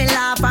store. Me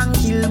laugh and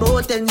kill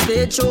both and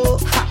stage show.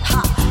 Ha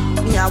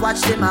ha. Me I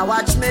watch them, I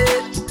watch me.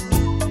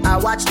 I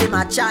watch them,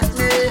 I chat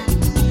me.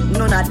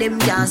 None of them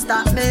can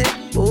stop me.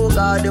 Oh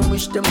God, them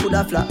wish them could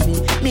have flapped me.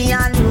 Me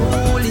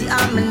unruly,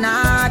 I'm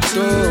not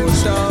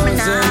change. Me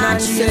not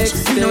change.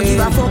 Me no give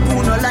a fuck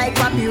who no like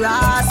Papi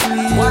Ross.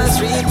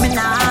 Me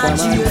not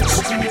change.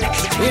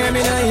 Hear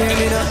me now.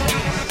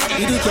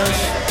 You do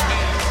cash.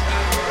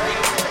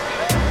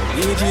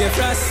 DJ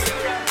Frost,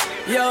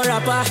 yo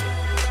rapper.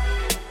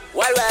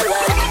 Well.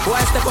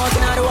 Boy step out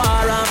in the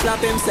war and flap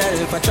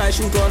himself. I try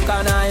shoot one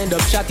corner, end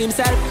up shot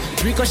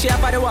himself. Ricochet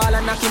up at the wall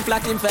and knock him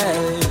flat him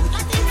fell.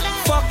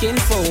 Fucking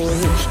fool.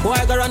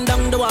 Boy go run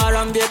down the war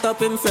and beat up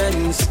him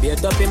friends.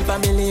 Beat up him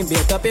family,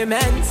 beat up him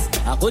ends.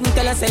 I couldn't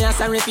tell her say I'm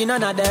sorry for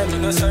none of them.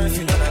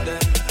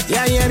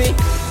 Yeah, hear me?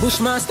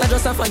 Bushmaster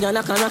just a fire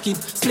like a rocket.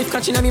 Slip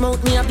catching on me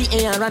mouth, me up the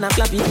air and run a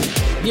clap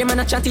it. Be a man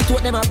a chat it,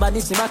 what them a body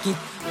see back it.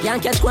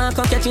 Can't catch one,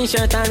 come catch in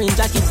shirt and ring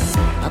jacket.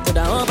 I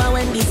coulda over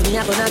when this me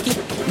a go knock it.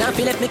 Now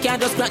feel left me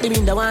can't just crack the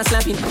window and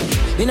slap it.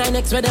 The night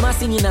next where them a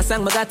singing a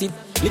song, but got it.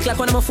 Look like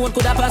one of my phone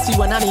coulda pass you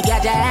one of me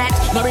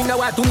gadget. No ring no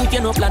what to me if you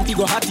no plan to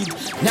go hot it.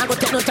 Now go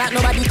take no talk,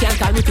 nobody can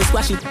call me to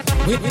squash it.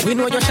 We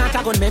know your shank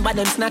a gun, remember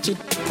them snatch it.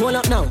 Hold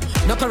up now,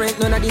 no current,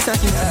 none of this a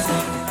it.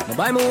 No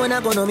buy me one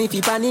a gun, no me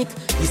fi panic.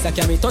 This a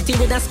carry 30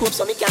 with a scope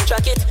so me can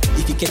track it.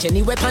 If you catch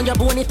any weapon, your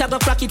bone it a go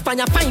crack it. Find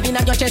your 5 in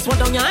your chest, one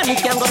down your hand, it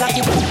can go lock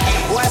it.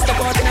 Boy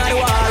step out in the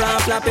wall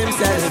and flap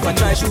himself. I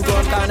try shoot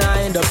out corner,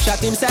 end up shot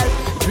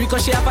himself.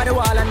 Ricochet up at the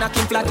wall and knock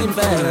him flat him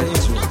fell.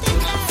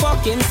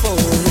 Fucking fool.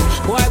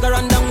 Boy go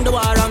run down the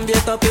war and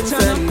beat up him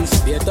friends.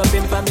 Beat up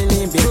him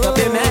family, beat up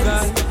him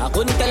ends. I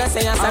couldn't tell her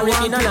say I'm sorry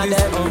for none of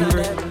them.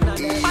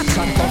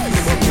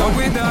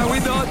 Now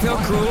without your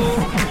crew,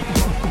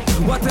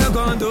 what you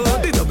gonna do?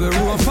 The double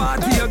row of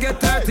 40, you get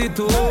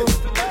 32.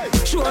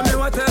 Show me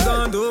what you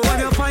gonna do when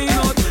you find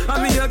out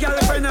I'm your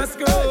girlfriend at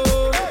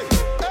school.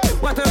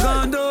 What you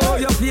gonna do?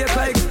 You fake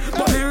like,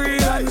 but me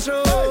real and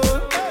true.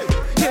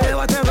 Yeah,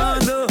 what you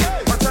gonna do?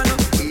 What you know?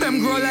 Them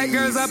grow like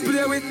girls that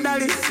play with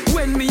dolly.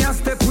 When me a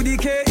step with the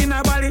K in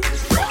a body.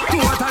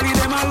 Totally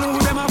them a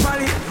lose, them a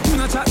valley. You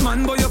no chat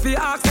man, but you fi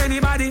ask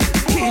anybody.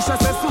 Keisha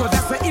says so,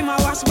 that's why him a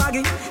wash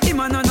baggy. Him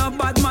a no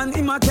bad man,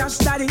 him a cash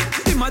daddy.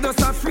 Him a just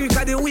a freak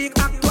of the week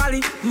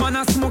actually. Man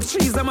a smoke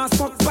cheese, them a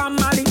smoke Pam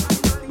Mali.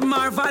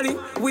 Marvally,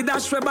 we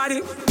dash your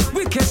body.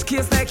 We catch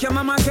case like your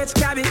mama catch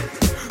cabby.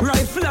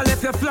 Rifle a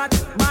left you flat,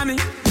 bammy.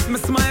 Me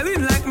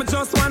smiling like me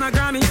just wanna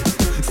Grammy.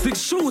 6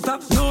 shooter,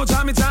 no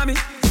jammy.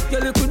 You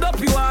liquid up,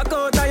 you walk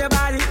out of your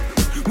body.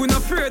 We not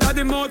afraid of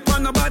the mouth for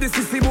nobody.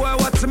 Sissy boy,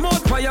 watch the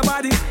mouth for your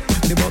body.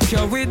 The buck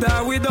you with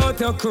or without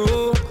your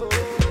crew.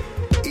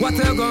 What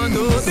you gonna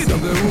do? The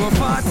double row of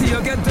 40,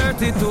 you get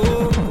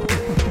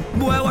 32.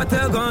 Boy, what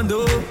you gonna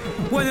do?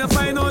 When you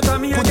find out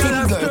I'm your girl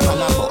at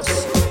school.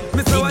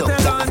 Me say what you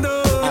gonna do?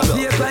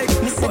 Yes, like,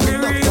 put me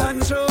real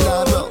and show.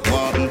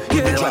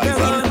 Yeah, what you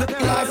gonna do?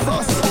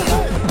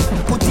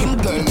 Put him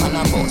girl on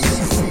a bus.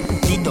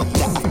 The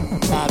doctor,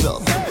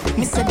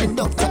 me say the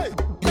doctor,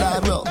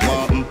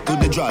 to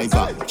the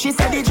driver. She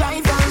said the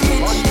driver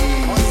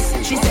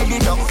rich. She said the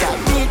doctor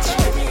rich.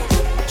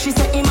 She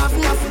said him have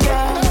enough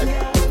girl,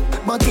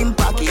 but him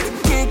pocket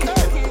big.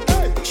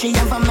 She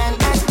have a man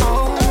at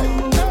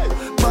home,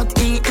 but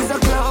he is a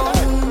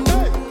clown.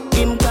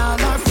 Him call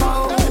her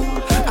phone.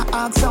 I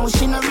ask how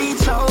she no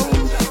reach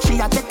home. She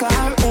a take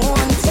her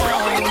own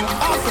time.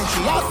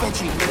 I'll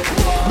fetch you.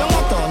 Don't a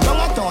turn.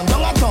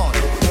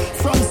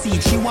 From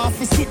seat she want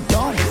to sit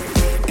down.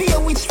 Pay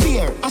which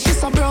fear, and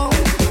she's a brown.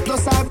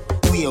 Plus her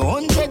weigh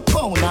 100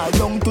 pound. Her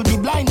down to the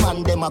blind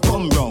man, them a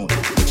come round.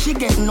 She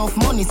get enough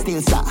money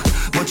still, sir,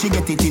 but she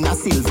get it in a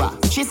silver.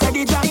 She said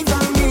the driver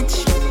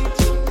rich.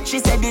 She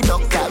said the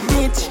doctor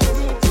rich.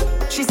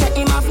 She said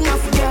him have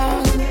enough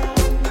girl,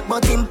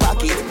 but him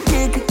pocket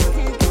big.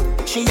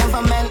 She have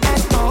a man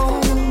at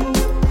home,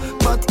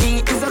 but he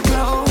is a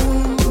clown.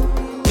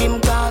 Him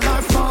call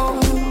her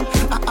phone,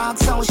 I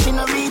ask how she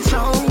no reach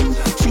home.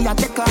 She a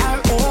take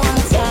her own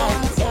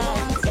time.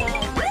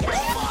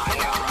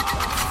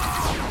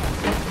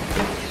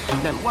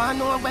 Them wanna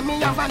know when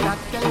me have a knock,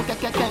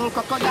 ken,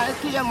 crocodile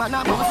clear man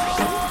a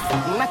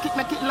bus.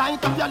 Make it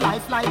light up your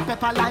life like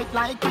pepper light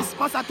like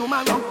Christmas or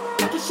tomorrow.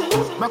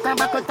 Rock and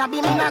back out a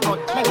beam in a gut.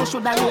 Then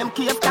shoulda name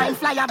cave time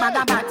fly a bag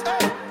a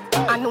bat.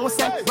 I know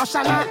say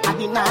Russian I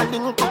did not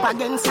link up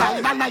against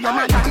slide and your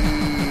mother.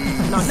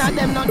 None of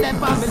them on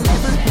my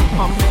level.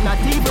 Me not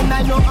even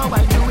I know how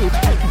I do it.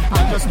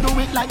 I just do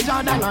it like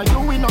Jordan or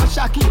you, no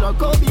Shaquille or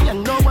Kobe,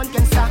 and no one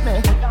can stop me.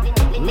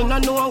 Me no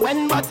know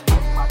when, but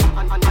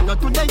I know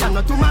today, I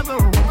know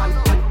tomorrow.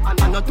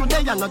 I know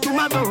today, I know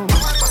tomorrow.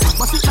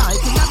 But it's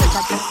like in a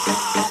better.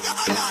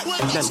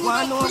 Them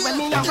wanna know when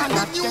me have a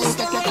knock,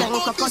 ken,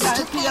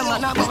 crocodile clear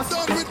man a bus.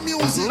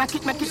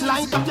 Make it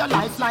light up your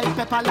life like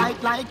pepper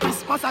light like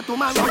Christmas or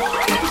tomorrow.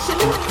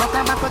 Rock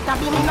and back out a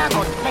beam in a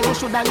gut. Then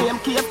shoulda name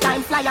cave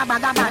time fly a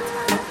bag a bat.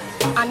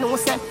 I know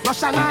say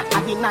Russian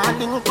I did not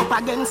link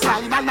up against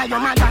slide and your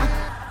mother.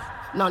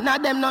 None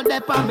of them not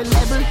there on me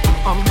level.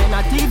 Me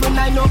not even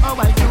I know how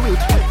I do it.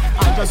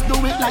 I just do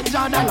it like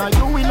Jordan or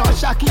you, no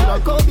Shaquille or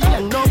Kobe,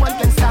 and no one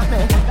can stop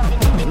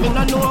me. Me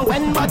no know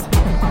when, but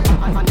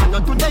I know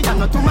today, I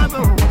know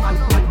tomorrow.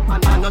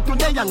 I know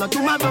today, I know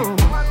tomorrow.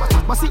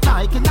 But it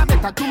like in a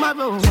better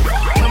tomorrow.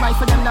 My wife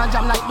for them not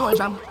jam like door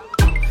jam.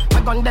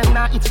 My gun them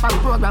now it's fan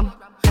program.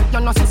 You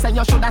know say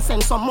you shoulda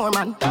send some more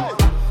man.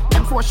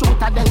 Them 4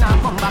 shooter then I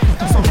come back.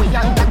 So we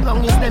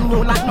underground is them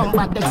new like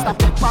number. Dexter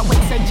Pepper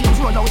when say jeans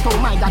roll out, oh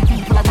my God.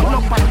 People are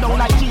run up and down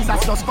like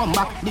Jesus just come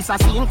back. This a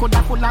scene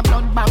coulda full of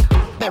blood bank.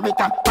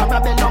 Berita,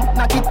 Parabellum,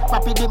 knock it,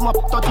 papi them up,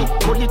 touch it.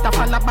 Pull it up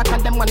and back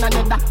and them one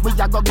another. We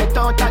a go get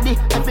out of it.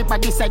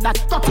 Everybody say that,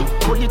 touch it.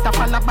 Pull it up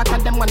and back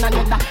and them one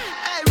another.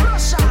 Hey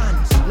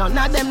Russians, none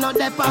of them not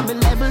there on me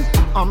level.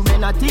 Me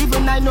not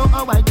even I know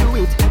how I do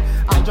it.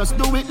 I just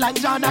do it like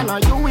Jordan or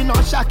you, no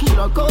Shaquille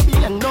or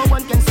Kobe, and no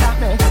one can stop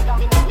me.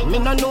 Me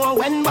no know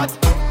when, but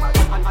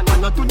I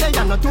know today,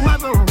 I know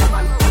tomorrow.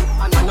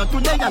 I know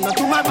today, I know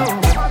tomorrow.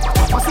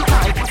 What's it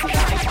like?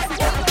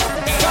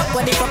 Fuck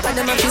what the fuck are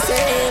them up to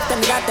say?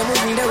 Them got them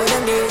moving there with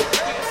them day.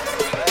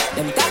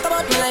 Them talk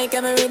about me like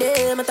every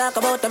day. Me talk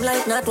about them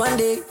like not one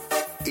day.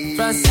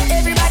 First,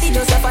 everybody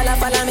just a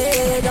follow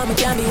me. Don't me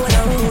can't be one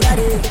of who that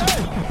is.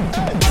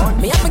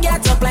 Me have to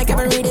get up like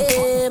every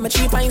day. My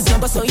 3 pints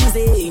number so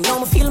easy. Now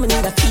me feel me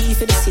need a key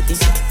for the city.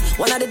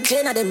 One of the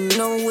gen of them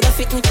know who that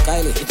fit me.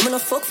 Kylie, if me no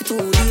fuck for 2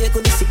 days,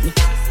 could be sick me.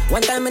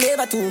 One time me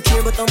never too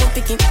care, but I'm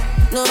picking.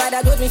 Nobody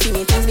judge me for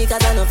me things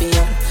because I know for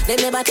you. They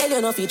never tell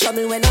you no for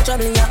trouble when I'm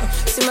troubling you.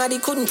 Somebody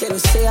couldn't tell you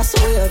say I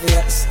saw you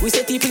obvious. We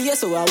say people here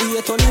so I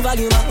wait on the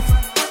volume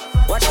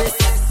up. Watch this.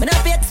 Me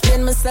not be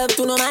explain myself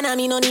to no man, and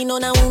me no need no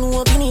no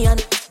opinion.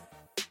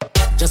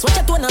 Just watch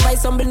a tone and buy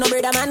some bill, no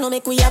brother man. No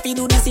make we happy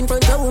do this in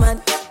front of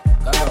woman.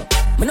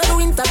 Me no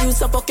do interviews,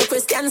 so fuck your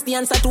questions. The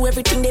answer to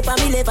everything they for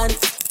me relevant.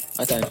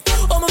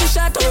 Oh, my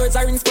short words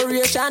are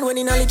inspiration. When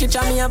in a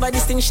literature, me have a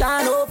distinction.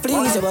 Oh,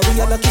 please,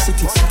 we are lucky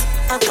cities.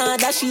 I can't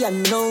dash it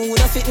and know who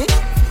that fit me.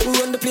 Who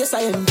run the place,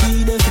 I am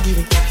be them forgive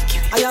me.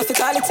 I have to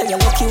call it, say you're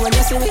lucky when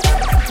you see me.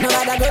 No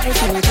matter what we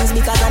feel, things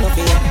because I know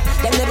fear.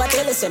 Them never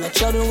tell us you're not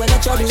trouble when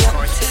you're trouble.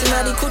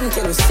 Somebody couldn't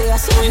tell us, say I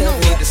saw you.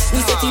 We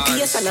say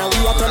TPS and now we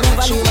are turning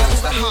value.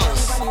 The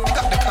house,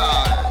 got the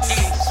cars,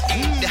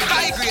 the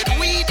high grade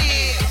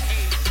weedy,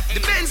 the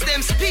Benz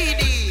them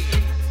speedy.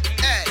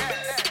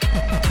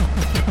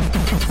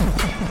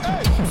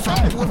 From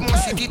Portmore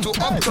City to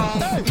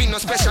Uptown, me no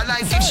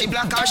specialize if she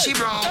black or she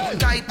brown.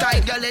 Tight,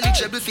 girl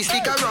eligible fi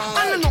stick around.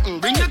 And nothing,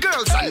 bring your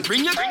girls and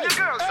bring your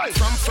girls.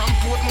 From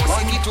Portmore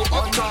City to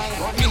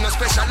Uptown, me no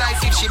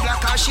specialize if she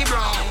black or she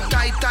brown.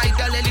 Tight,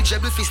 girl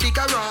eligible fi stick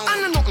around.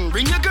 And nothing,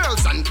 bring your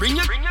girls and bring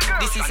your girls.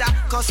 This is a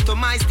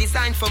customized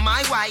design for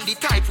my wife. The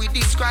type we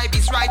describe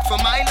is right for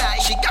my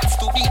life. She got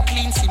to be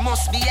clean, she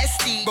must be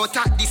ST, but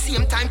at the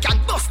same time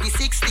can bust the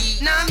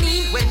 60. Now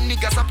me, when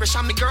niggas a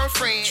pressure me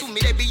girlfriend, shoot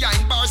me they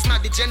behind bars,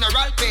 not the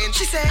general pain.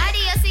 She said,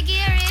 Adios,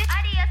 Gary.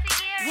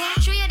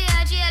 Show you the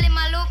jail in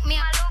my look, me.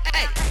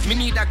 Hey, me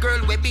need a girl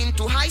we been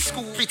to high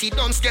school. Pretty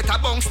dunce get a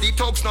bounce, the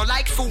thugs no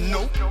like fool.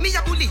 No, me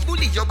a bully,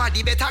 your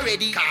body better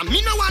ready. Cause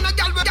me no want a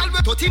gal we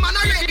 30 man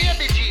already.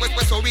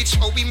 We so rich,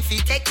 how him fi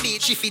take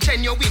beat. She fi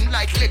genuine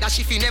like leather,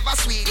 she fi never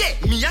sweet.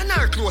 Yeah, me and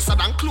her closer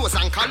than clothes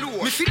and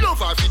cologne. Me fi love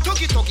her fi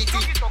tuggy.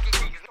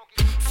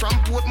 From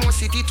Portmore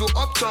City to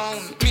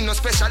Uptown, me no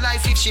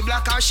specialize if she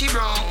black or she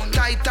brown.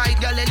 Tight,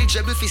 girl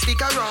eligible fi stick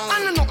around.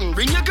 And nothing,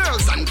 bring your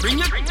girls and bring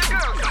your girls.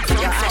 From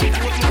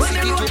Portmore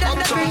City to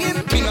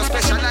Uptown, me no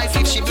specialize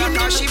if she black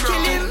or she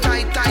brown.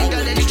 Tight,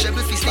 girl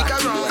eligible fi stick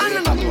around.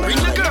 And nothing, bring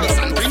your girls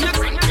and bring your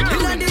girls.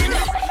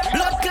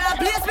 Blood clot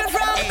place me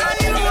from, and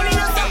you only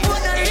know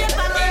support the rape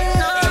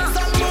man.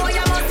 Some boy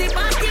you must be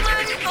party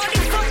man. All the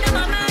fuck them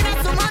a man,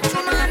 that's so much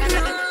man.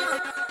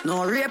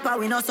 No raper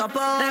we no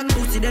support. Them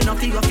pussy they no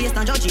figure face,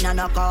 no judging and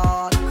no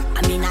call.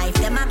 And Me knife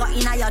them I got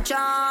inna your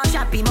jaw.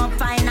 Chop him up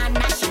fine and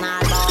national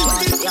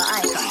ball. Your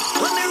icon.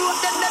 When me rope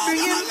them, they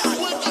bring him.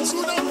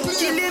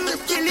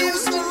 Kill him.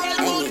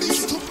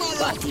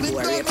 Party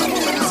boy rape him.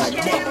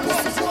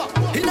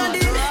 Inna the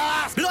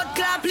blood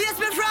clot place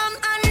me from.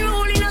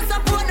 Unruly no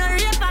support no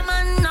rape a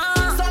man.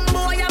 Some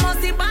boy a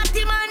must be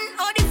party man.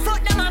 How the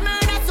fuck them a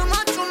murder so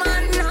much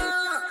woman?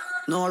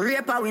 No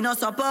raper we no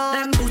support.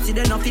 Them pussy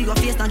they no figure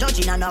face no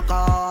judging and no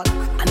call.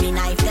 And me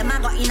knife them I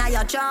got inna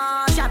your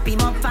jaw. Chop him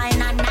up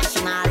fine and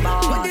national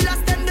ball. When the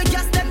last them the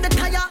gas them the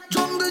tire.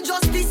 Jungle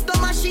justice the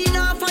machine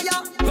on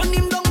fire. Run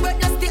him down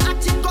breathless the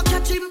hatchet go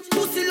catch him.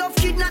 Pussy love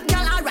kidnap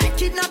gal alright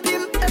kidnap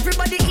him.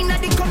 Everybody inna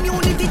the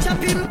community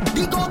chop him.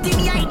 He go give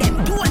me eye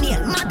them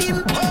toenail mad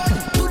him.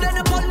 Today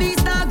the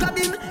police now grab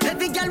him.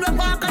 Every gal we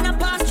walk on a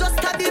pass just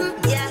stab him.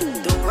 Yeah,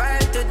 the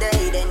world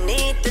today they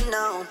need to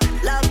know.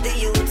 Love the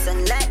youths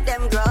and let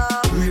them grow.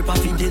 Rape a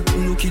fi dead,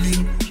 no kill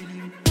him.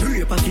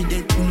 Rape a fi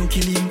dead, no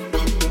kill him.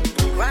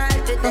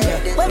 World today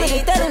they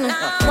need to know.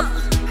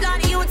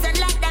 Love the youths and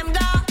let them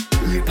go.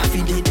 Rape a fi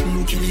dead,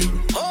 no kill him.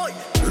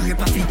 Rape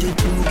a fi dead,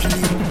 no kill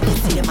him.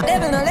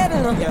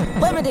 Level no.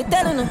 When me they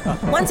tell no.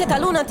 One set of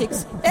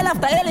lunatics, hell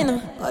after hell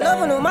no. All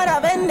over no matter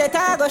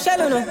vendetta go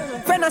shell no.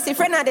 Friend I see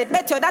friend I did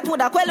bet you that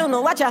woulda quell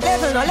no. Watch out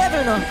level no.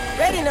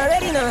 Ready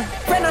no.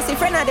 Friend I see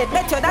friend I did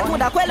bet you that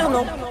woulda quell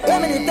no.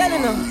 When me they tell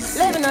no.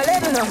 Level no.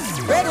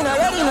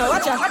 Ready no.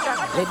 Watch out.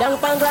 Lay down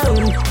on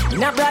ground,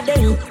 in a broad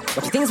day.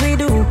 What the things we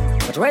do,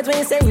 what the words when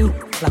you say.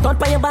 Flat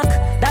out on your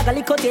back, dog a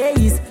lick out the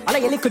A's. All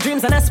of your little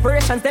dreams and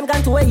aspirations, them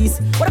gone to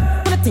waste. What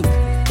the think?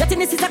 You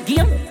think this is a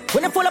game?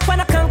 When you fall up on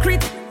a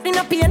concrete, in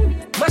a pain,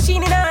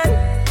 machine in a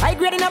hand, high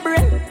grade in a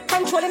brain,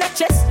 control in a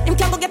chest, him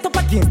can't go get up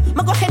again.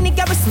 Ma go Henny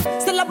Garrison,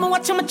 still have me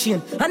watch on my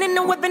chain. And in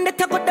the weapon they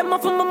got them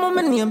off of my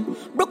mama name.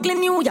 Brooklyn,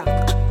 New York,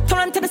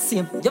 Toronto the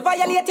same. You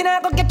violating,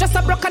 I go get just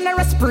a broken and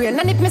a sprain.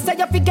 And if me say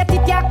you forget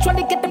it, you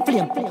actually get the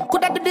flame.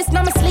 Could I do this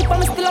now, me sleep,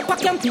 I'm still up a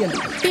campaign.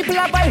 People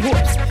are by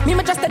hopes, me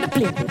just at the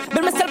plane.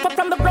 Build myself up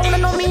from the ground, I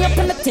know me up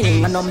in the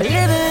thing. I know me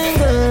living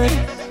good,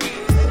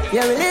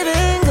 yeah we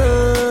living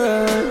good.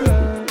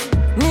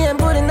 Me I'm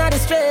good in the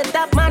straight,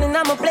 that man in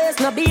my place.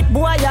 No beat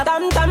boy, you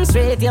damn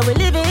straight. Yeah, we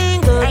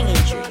living good.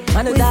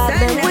 And the dog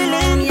them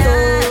willing to.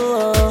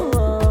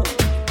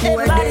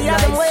 Everybody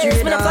have them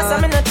ways. Me no cuss,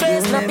 I'm in the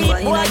trace. No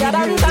beat boy, you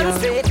damn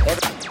straight.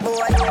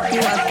 Boy,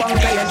 you a punk,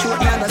 your throat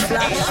never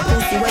slash.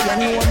 Pussy where you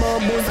know about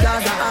booze,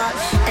 cause I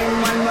arch.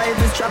 M1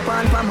 rifle strap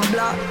on for my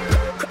block.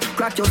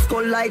 Crack your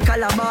skull like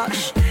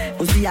calabash.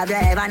 Pussy, have you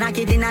ever knocked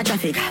it in a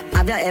traffic?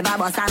 Have you ever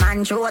bust a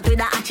man throat with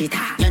a hatchet?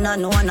 You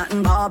don't know nothing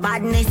about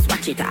badness,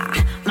 watch it.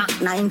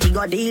 Mac 90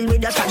 go deal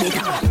with the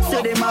predator.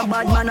 Say them a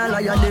bad man, I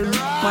liar them.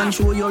 Man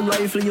show your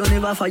rifle, you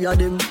never fire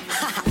them.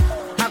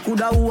 I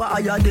coulda who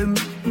hire them.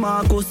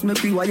 Marcus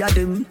make we wire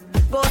them.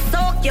 Go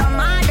soak your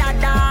mother,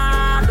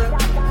 dog.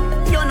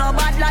 You know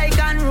bad like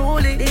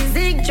unruly. The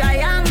zig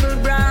triangle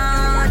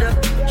brand.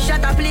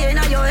 Shut up plane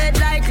on your head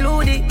like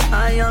Loody.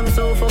 I am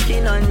so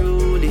fucking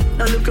unruly.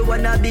 Now look at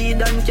what I be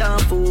done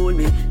can't fool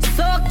me.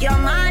 Suck your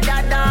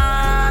mother,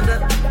 dog.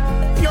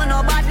 You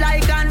know bad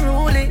like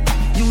unruly.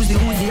 Use the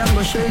Uzi and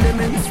go shell them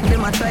ends.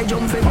 Them a try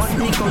jump fence,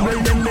 me come well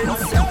them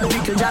bends.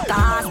 Little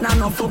jackass, now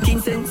no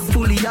fucking sense.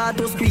 Fully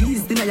auto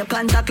squeeze, inna your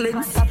contact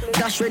lens.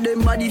 Dash with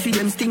them body for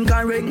them stink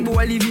and red.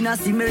 Boy live in a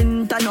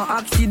cement and no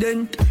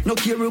accident. No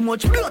care how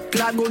much blood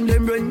clog on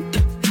them rent.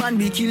 Man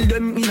we kill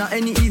them in a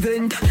any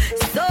event.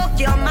 Suck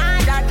your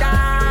mother,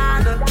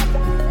 dog.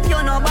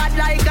 You know bad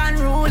like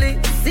unruly.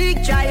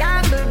 Sick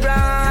triangle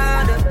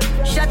brand.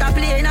 Shut up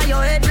plane on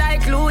your head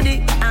like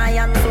Loody. I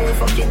am so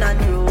fucking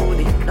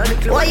unruly. Now the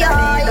clothes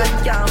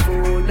that can't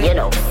fool me. You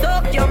know.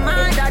 Suck your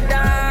mother,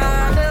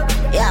 dog.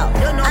 Yeah,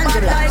 you know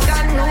bad like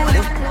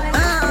unruly.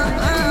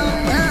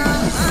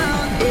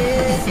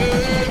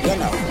 You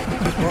know.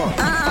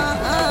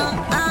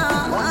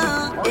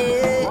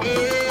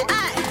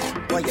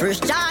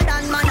 First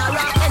Jordan man a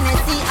rock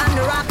NSC and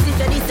the rock. If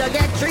you this you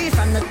get 3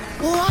 from the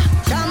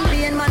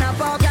champion man a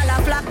pop. Y'all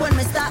a flap when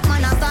me stop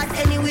man a fat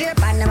anywhere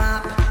pan them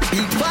up.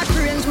 Big fat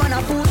range man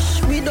a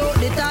push without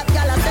the top.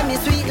 Y'all a semi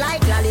sweet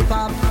like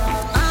lollipop.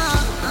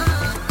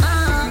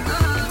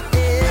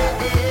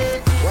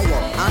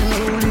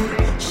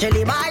 Unruly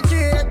Shelly by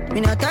trade,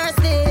 me no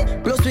thirsty.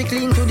 Plus we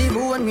clean to the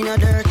bone, me no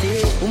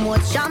dirty. Who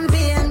much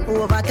champagne,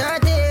 over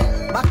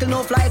 30. Buckle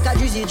off like a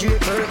juicy drip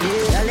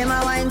birthday. Tell him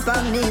a wine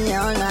from me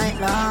all night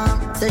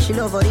long. Say she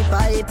love for the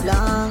pipe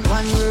long.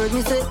 One word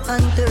me say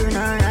and turn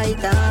her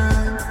right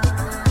on.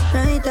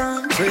 Right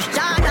on. First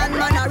Jordan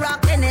man a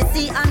rock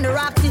NSC and the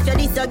rocks. If you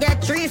this you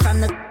get 3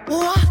 from the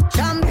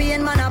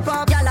champion man a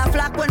pop. Y'all a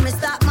flock when me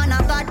stop man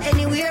a got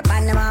anywhere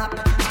pan them up.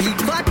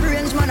 Big fat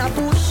range man a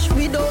push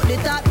without the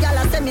top. Y'all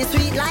a semi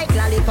sweet like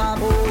lollipop.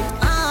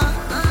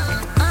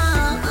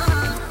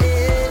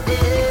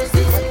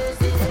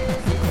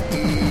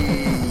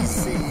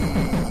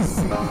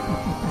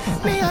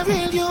 Me a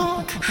real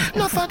youth,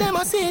 enough of them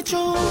a see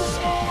through.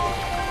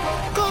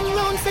 Come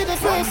round for the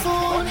free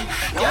food,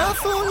 can't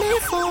fool me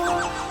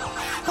fool.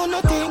 Oh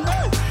nothing,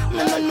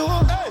 me no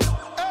know.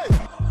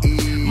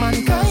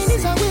 Mankind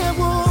is a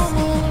werewolf.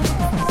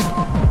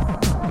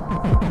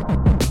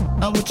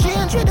 I will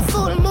change with the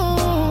full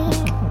moon.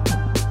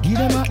 Give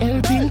them a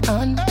helping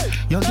hand.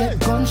 You get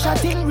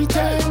gunshot in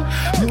return.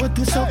 Road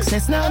to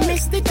success, now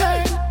miss the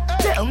turn.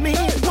 Tell me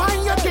why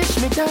you dish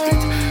me dirt.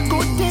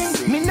 Good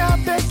thing, me now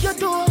beg your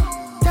door.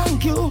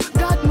 Thank you,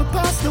 God, me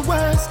pass the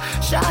worst.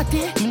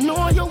 Shawty, me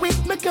know you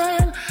with me,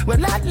 girl.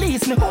 Well, at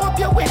least me hope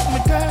you with me,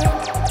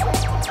 girl.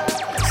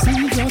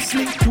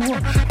 Seriously, too.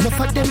 Enough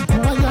of them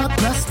boy are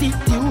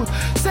prostitute.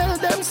 Sell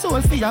them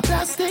soul for your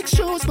plastic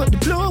shoes, but the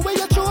blow where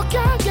you throw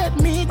can't get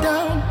me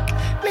down.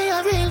 Me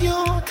a real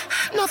youth.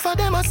 Enough of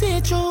them I see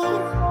through.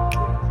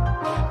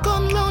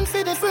 Come round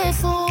for the free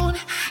food.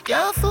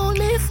 Can't fool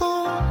me,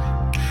 fool.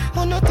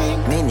 Oh,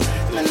 nothing. Me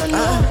no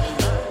know.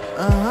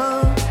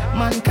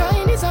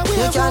 Mankind is a werewolf.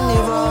 You can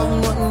never have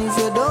nothing if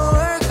you don't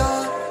work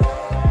hard.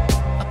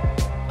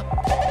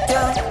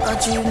 Can't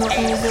achieve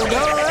nothing if you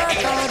don't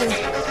work hard.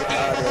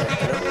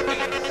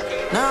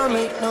 Now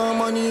make no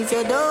money if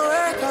you don't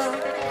work hard.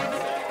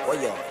 Oh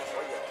yeah.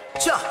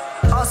 Cha,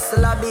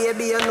 hustler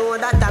baby, you know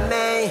that I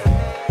may.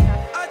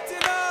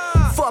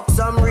 Fuck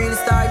some real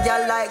star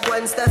girl like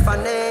Gwen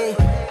Stefani.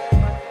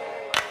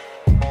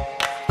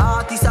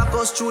 Artists that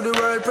goes through the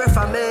world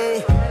prefer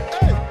me.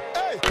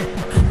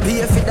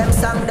 Pay for them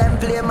song, them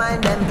play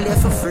mine, them play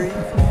for free.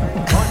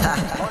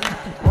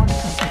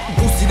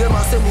 Pussy them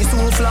a say me so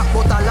flat,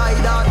 but I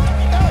like that.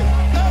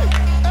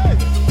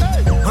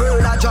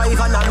 Girl a drive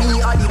and a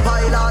me a the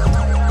pilot.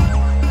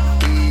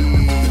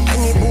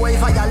 Any boy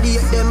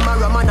violate them,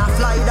 marrow man a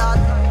fly that.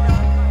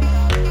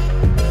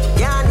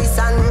 Yeah, this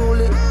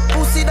unruly,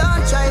 pussy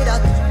don't try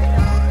that.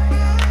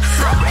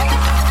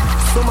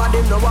 Some of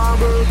them no want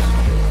work,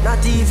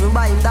 not even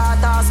buying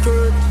data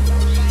skirt.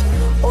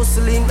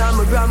 Hustling and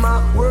my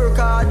grandma, work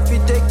hard fi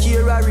take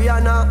care of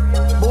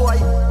Rihanna. Boy,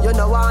 you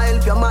know I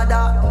help your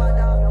mother,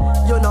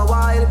 you know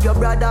I help your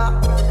brother.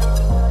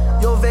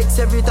 You vex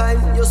every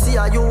time you see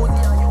a youth.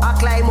 I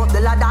climb up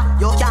the ladder,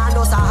 you can't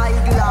just a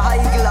higgle.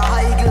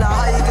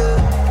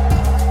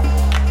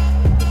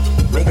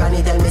 Me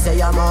granny tell me say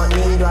you might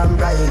need one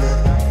bridle.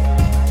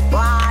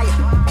 Why?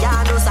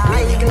 Can't just a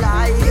higgle.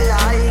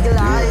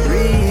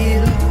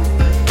 Real.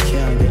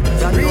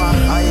 From you a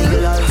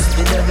higglers,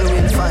 the devil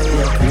will find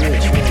you.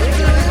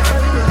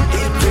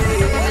 It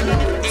real.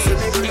 See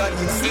me brother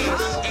need fake.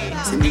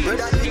 See me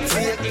brother need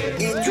fake.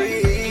 It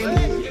real.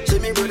 See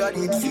me brother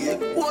need fake.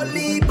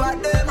 Only but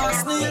them a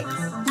snake.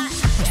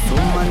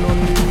 Some man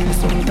only win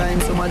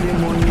sometimes, some of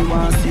them only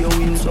want see you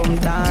win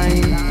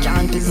sometime.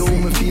 Can't tell how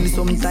me feel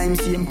sometimes.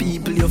 Same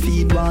people you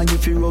feed want you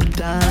feel rub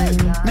time.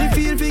 Me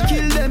feel fi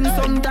kill them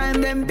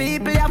sometime. Them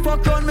people ya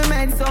fuck on me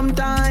mad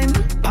sometime.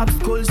 Pop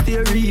skull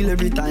stay real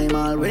every time.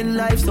 All when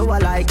life so I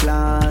like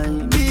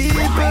climb.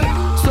 People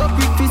so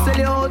quick fi sell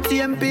you out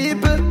same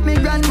people. Me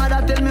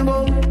grandmother tell me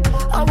about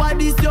how I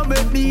this you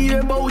make me hear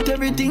about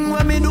everything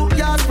when me do.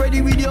 Ya spread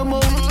it with your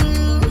mouth.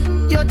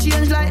 You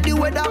change like the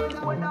weather.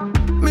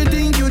 Me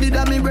think you did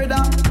that, me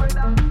brother.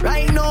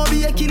 Right now,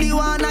 be a kill you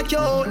and knock you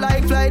out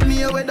like Floyd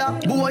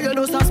Mayweather. Boy, you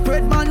just a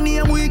spread my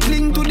name. We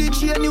cling to the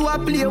chain, you a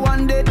play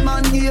one dead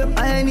man game. And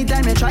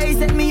anytime you try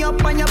set me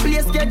up and your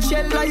place get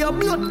shell like your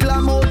blood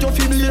clam out of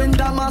you.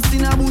 Enter mass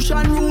in a bush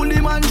and rule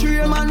him and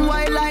train man.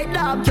 Why like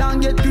that?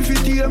 Can't get to fit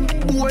him.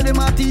 Boy, them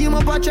a team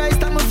up a try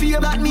stand my fear.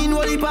 That mean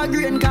what if a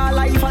grain call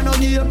life and no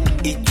game.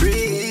 It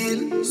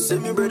real. Say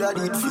me brother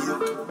did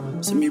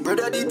fake. Say me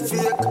brother did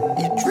fake.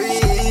 It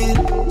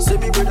real. Say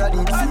me brother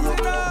did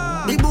fake.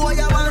 The boy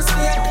I want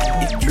snake.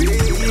 It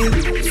real.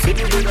 Say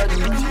me brother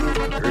did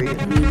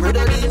fake. Me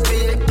brother did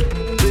fake.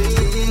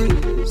 Real.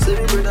 Say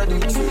me brother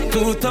did fake.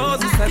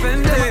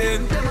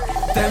 2017.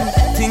 Them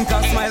think I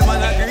smile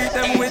man I greet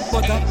them with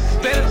butter.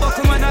 Bell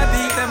buckle man I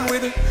beat them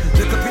with.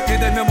 Little pity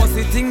them you must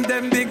think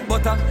them big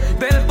butter.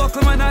 Bell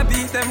buckle man I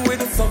beat them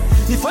with. So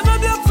if I know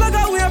the flag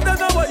I wave them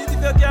no white. If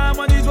you can't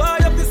manage why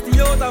you have to stay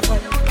out of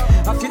fight.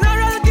 A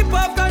funeral keep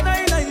after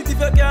 9 night. If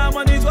you can't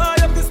manage why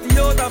you have to stay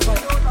out of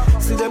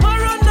fight. See them a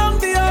run down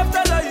the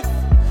afterlife.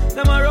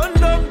 Them a run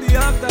down the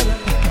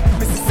afterlife.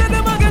 Me say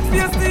them a get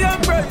feisty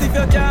and bright. If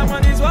you can't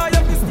manage why you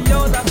have to stay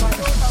out of fight.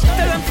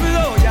 Tell them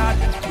flow yard.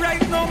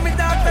 Right now me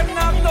dark them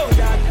not know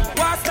yard.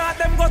 Why start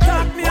them go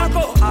talk me and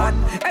go hard.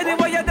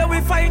 Anyway you do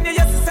we find you.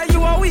 Yes say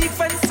you a weak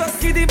fence.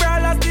 Just give the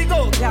brawlers the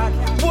go yard.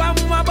 Boy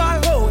I'm a ball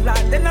hold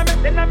lad. Then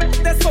I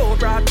make the so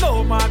broad.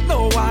 No man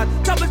no one.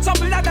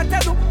 Trouble like that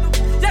tell you.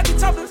 Yeah the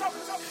trouble.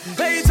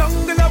 Hey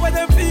jungle where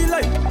them feel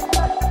like.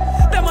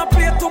 Them a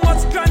play too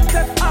much grand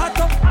theft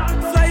auto.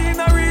 Fly in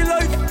a real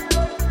life.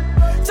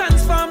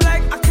 Transform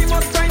like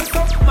Optimus Prime.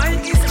 So my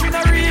history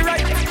no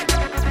rewrite.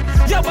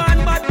 Your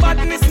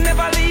badness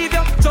never leave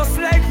you. Just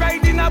like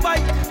riding a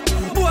bike.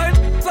 Boy,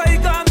 fly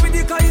gone with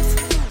the kite.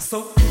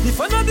 So if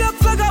I know black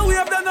flag I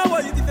wave then a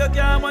white. If you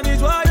can't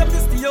manage why you have to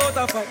stay out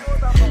of fight.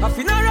 A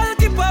funeral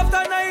keep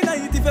after 9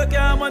 night. If you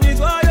can't manage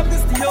why you have to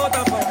stay out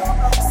of fight.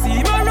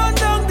 See me run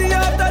down the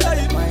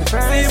afterlife.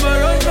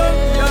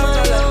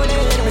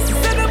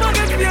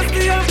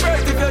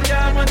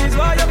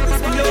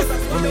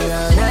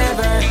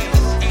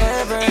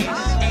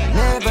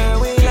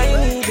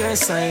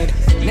 side.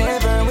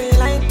 Never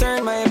will I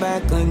turn my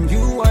back on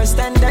you or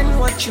stand and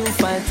watch you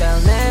fight.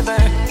 I'll never,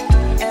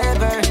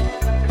 ever,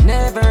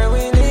 never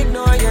will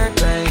ignore your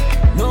cry.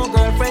 No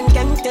girlfriend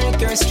can take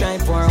your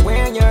stripe or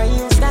wear your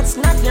heels, that's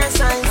not your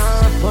size.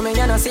 Mommy,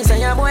 you know, see, say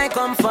your boy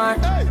come far.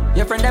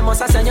 Your friend, them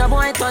must have said your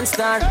boy turn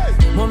star.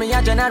 Mommy,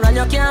 a general,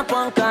 you can't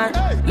punk her.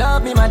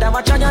 Love me, mother,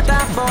 watch how you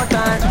talk about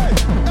her.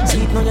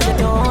 See it now, you get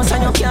your house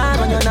and your car.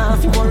 When you're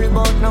not, you worry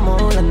about no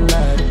more than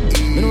that.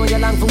 You know you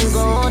long for we go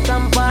out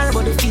and par,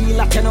 but you feel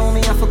like you know me,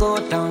 I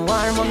forgot and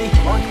war. Mommy,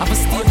 I for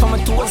steal from my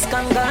toes,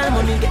 kangar.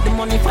 Money, get the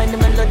money, find the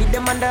melody,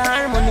 them and the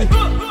harmony.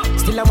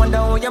 Still I wonder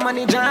how your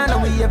money John.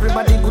 And we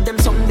everybody good them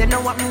something they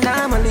know what me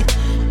normally.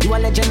 You a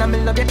legend and me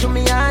love you to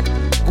me heart.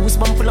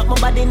 Goosebump full up my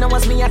body, now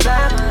was me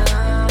attack.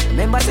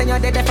 Remember saying you're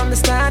dead from the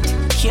start.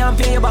 Can't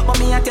pay you back, but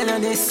me I tell you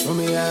this. So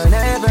me I'll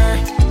never,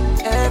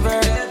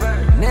 ever,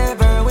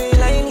 never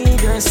will I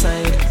leave your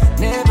side.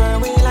 Never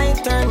will I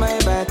turn my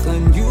back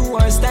on you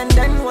or stand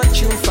and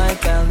watch you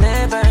fight. I'll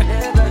never,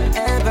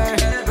 ever,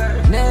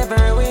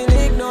 never will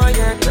ignore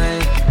your cry.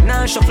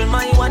 Now shuffle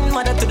my one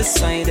mother to the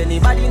side.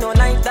 Anybody know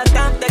like that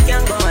talk, they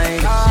can't go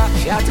hide.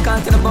 She had to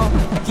count to the bone,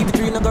 keep it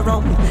real, no go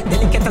wrong.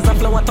 Delicate as a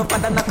flower, tougher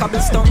than a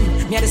cobblestone.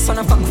 Me are the son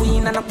of a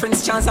queen and a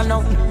prince, chance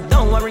alone.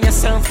 Don't worry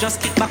yourself,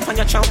 just kick back on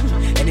your throne.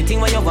 Anything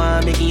what you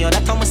want, making you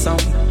that on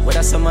sound.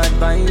 Whether some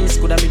advice,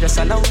 could I be just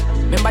alone?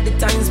 Remember the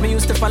times me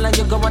used to follow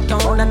you go a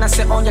town. And I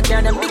say, oh, you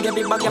carry them big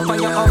bag up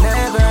on your own.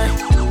 Never,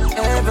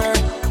 ever,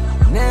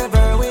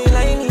 never will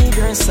I leave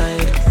your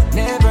side.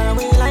 Never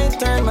will I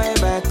turn my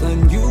back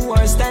on you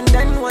or stand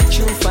and watch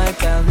you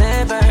fight. I'll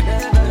never,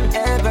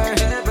 ever,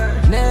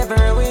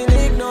 never will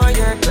ignore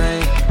your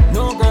cry.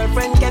 No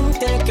girlfriend can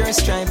take your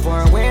stripe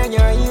or wear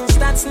your heels,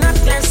 that's not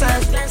their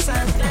side.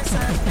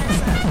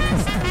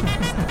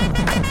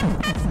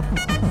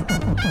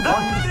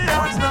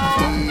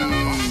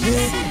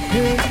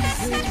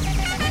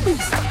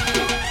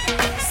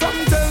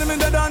 Some tell me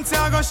the dance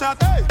I go shot.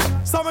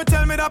 Some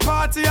tell me the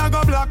party I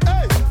go block.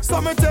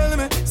 Some tell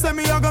me, say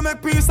me I go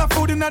make piece of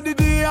food in the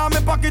day and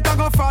me pocket I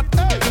go fat.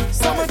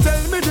 Some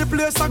tell me the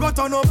place I go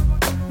turn up.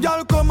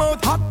 Y'all come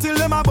out hot till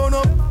them a burn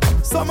up.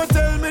 Some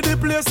tell me the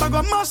place I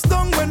go mash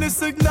down when the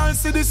signal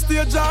see the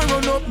stage and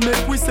run up.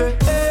 Make we say,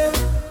 hey,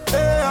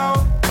 hey,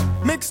 oh.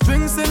 Mixed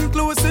drinks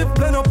inclusive,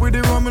 blend up with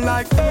the rum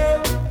like, hey,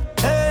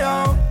 hey,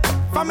 oh.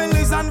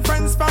 Families and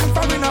friends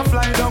from in a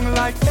fly down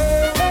like,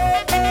 hey,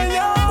 hey, hey,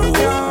 yo,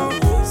 yo.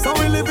 So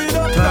we live it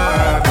up, yo.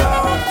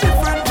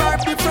 Different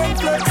vibe, different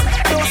flex.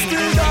 Don't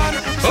still down.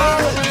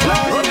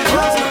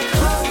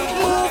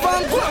 Move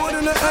and grow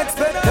within the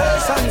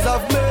expectations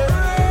of me.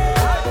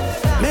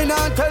 Me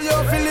not tell you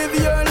if you live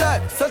your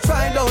life, so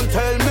try don't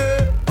tell me.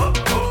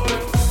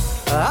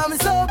 I'm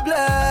so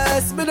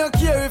blessed, me don't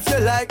care if you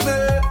like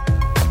me.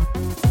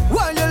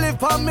 While you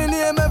live on me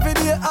name every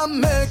day, I'm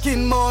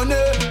making money.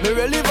 Me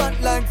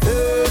relevant like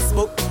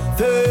Facebook,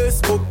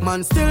 Facebook,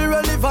 man, still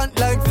relevant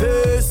like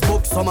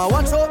Facebook. Some a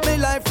watch out me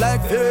life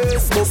like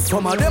Facebook.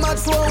 Some of them a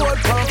throw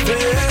out on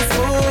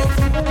Facebook.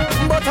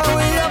 But how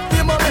we have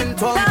the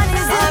momentum.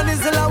 And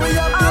is how we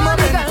have the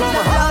momentum.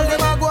 All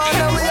them a go on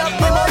and we have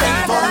the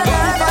momentum.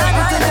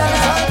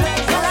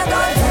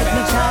 Take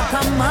me chalk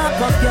and mark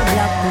up your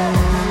black moon.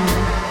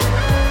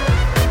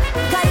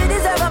 Cause you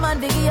deserve a man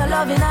to give you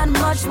loving and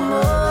much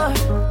more.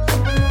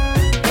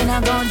 Then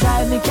I'm gonna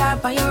drive me car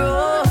on your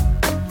road.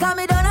 Cause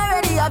me done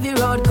already have your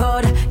road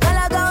code. Girl,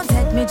 I gon'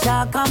 take me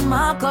chalk and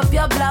mark up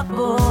your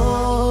blackboard.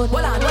 Hold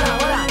on.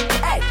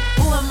 Hey,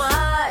 who am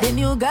I? The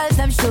new girls,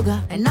 them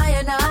sugar, and I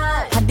and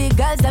I. And the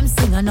girls, them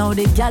sing, and now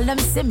the girl, them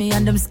see me,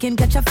 and them skin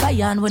catch a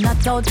fire. And when I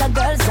told the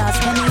girls,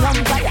 ask me on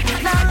fire.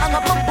 Now hang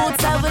up my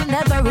boots, I will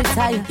never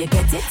retire. You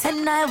get it?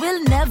 And I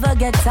will never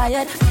get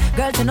tired.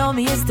 Girl, to know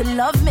me is to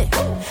love me.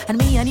 And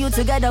me and you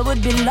together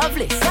would be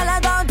lovely. Girl, I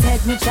gon'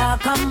 take me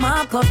chalk and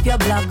mark up your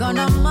block.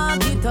 Gonna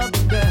mark it up,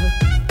 girl.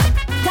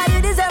 Cause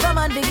you deserve a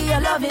man to give you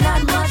loving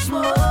and much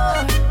more.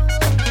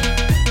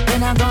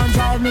 Then I'm gon'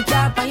 drive me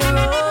car on your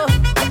road.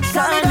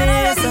 So me don't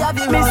already have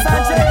your road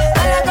code.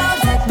 And I gon'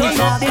 take me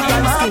chalk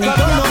and mark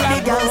up your black.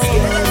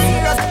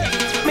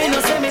 Me no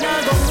say me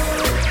nah go.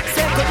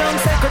 Second down,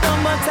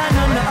 but I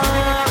know.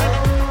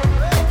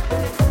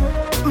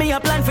 Me a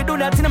plan for do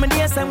that in my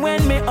days and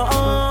when me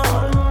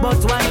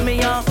but while me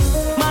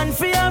man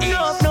fi have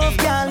no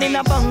girl in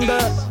a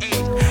bungle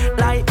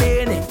like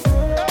Benny.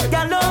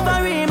 Girl love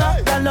a Rima,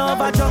 girl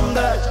love a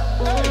jungle.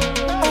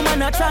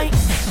 Woman a tie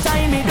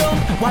me down.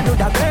 What do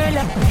the girl?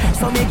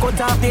 So me cut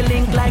off the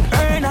link like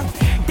Erna.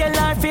 Tell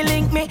her fi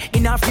link me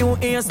in a few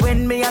years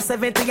when me a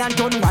 70 and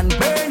turn one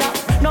burner.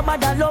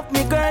 Nobody love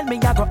me, girl, me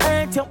a go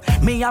hurt you.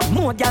 Me have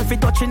more girl fi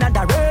touching at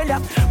the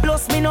roller.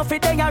 Plus me no fi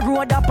dey a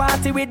road a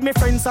party with me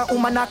friends. A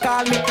woman a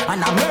call me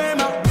and a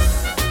murmur.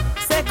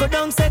 Second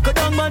down,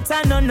 but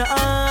I know.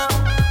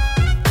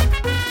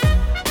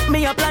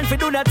 Me a plan fi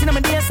do that in my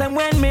days and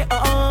when me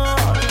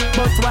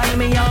but while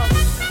me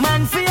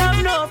man fi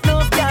have no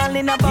girl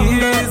in a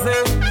bungle.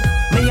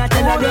 Me a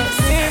tell her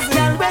this,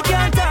 girl we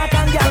can't talk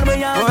and girl we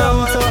a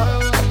dumb so.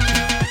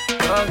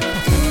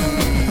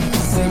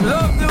 Same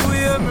love the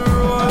way me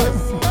roll.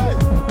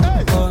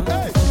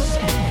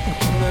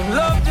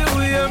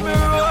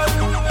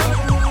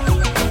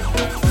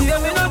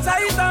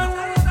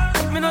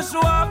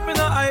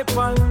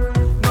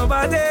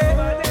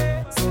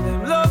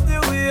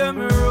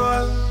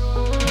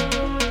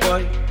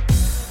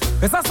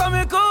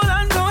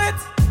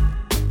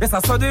 Yes, I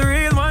saw the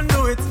real man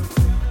do it.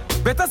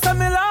 Better send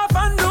me laugh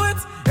and do it.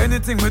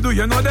 Anything we do,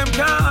 you know them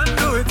can't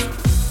undo it.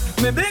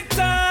 Me big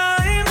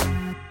time.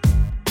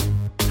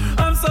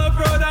 I'm so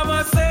proud of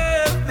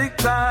myself. Big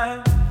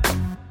time.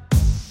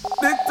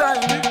 Big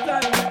time, big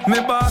time. Me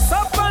boss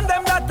up on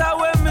them, that's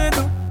what me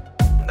do.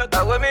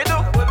 That's what me do,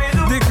 what me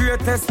do. The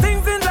greatest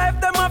things in life,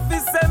 them have to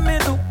say me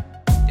do.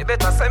 You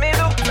better say me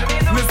do, say me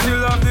do. Me still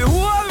love the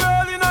whole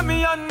world in a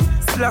me hand.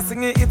 Still a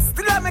sing it,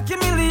 still a make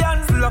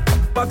millions. Still a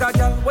bag a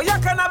girl, where you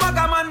can a bag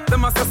a man.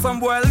 Them a say some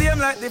boy lame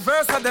like the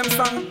verse of them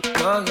song.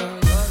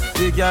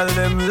 The girl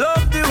them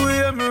love the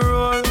way me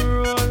roll.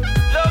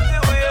 Love the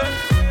way.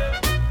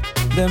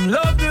 Them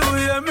love the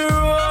way me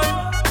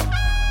roll.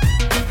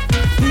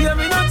 Yeah,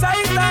 me not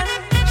tight line.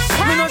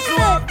 Me not show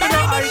up in a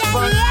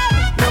iPhone.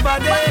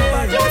 Nobody.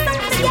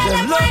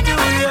 Them love the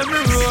way me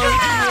roll.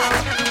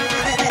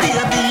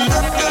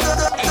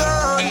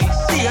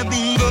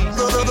 Baby, go.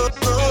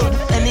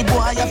 Any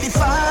boy have to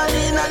fall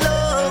in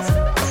love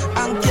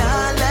and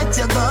can't let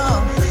you go.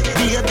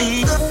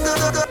 Baby, go.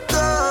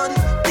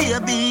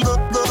 Baby, go.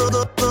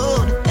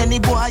 Any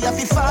boy have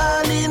to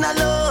fall in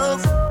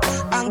love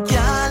and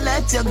can't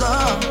let you go.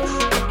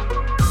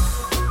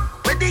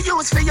 What the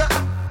use for you?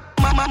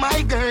 Mama,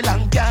 my girl,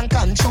 and can't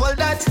control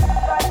that.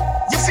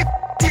 You fit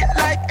it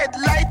like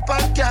headlight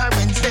on car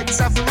instead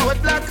of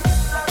roadblock.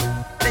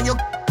 Then you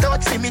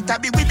touch me to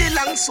be with the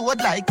long sword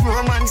like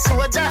Roman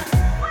soldier.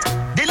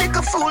 The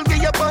little fool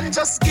get your bun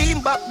just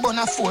scheme back, bun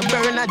a 4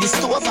 burner the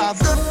stove have.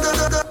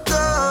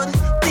 Gun,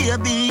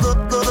 baby, go.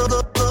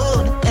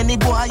 Any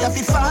boy have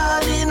to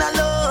fall in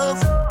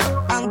love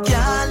and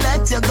can't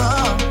let you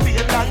go. Be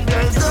a long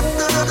girl,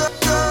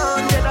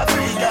 gun, get a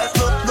free girl,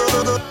 go.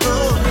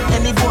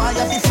 Any boy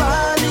have to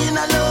fall in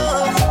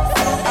love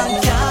and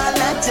can't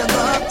let you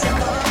go.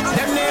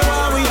 Them name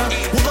warrior,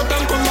 who got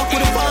them come back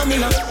with the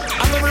formula.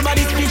 And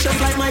everybody speeches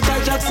like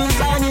Michael Jackson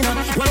song, you know.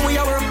 When we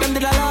are work, them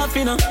did a laugh,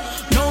 you know.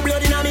 No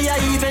blood in me, I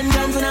even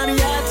dance in me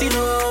heart, you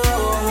know.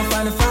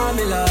 Find the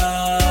formula,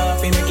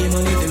 fi make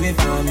money to me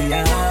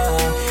formula.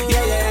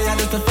 Yeah,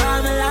 that's the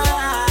formula.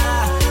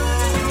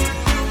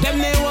 Them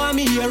they want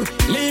me here,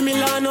 leave me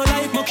alone, no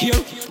like muck here.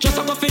 Just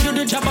a go fi do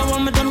the job, I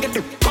want me done get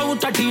the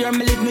out of here.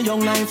 Me live me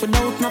young life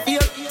without no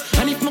fear.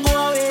 And if me go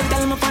away,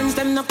 tell my fans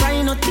them no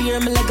cry, no tear.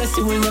 My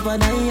legacy will never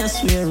die, I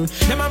swear.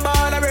 Them a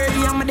ball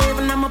already, I'm a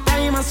devil, I'm a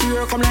prime, I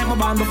swear. Come like my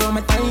band before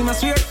my time, I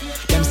swear.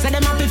 Them say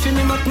them happy for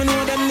me, but me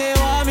know them they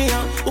want me,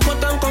 who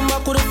cut and come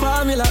back with the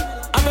formula.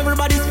 Have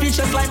everybody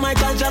speeches like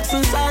Michael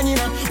Jackson song, you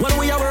know. When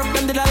we are work,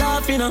 them did a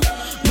laugh, you know.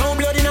 No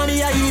blood in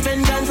me, I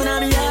even dance in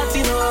me heart,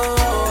 you know.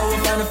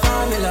 Find the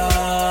formula,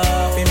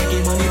 we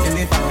make money for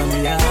me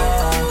formula.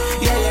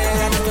 Yeah,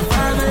 that's the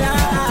formula.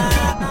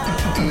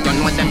 Don't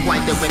know them why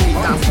they went it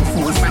off for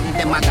fool. From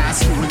them I got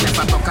school.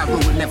 Never broke a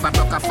rule, never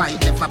broke a fight.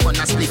 Never burn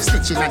a split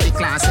stitch in the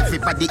class.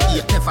 Everybody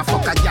eat, never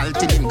fuck a girl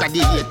till him got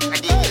the hate.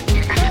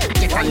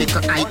 Get a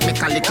little hype,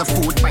 make a little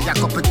food. Buy a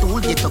couple tool,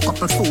 get a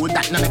couple food.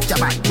 That no make your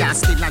bad gas,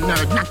 still a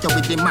nerd. Knock you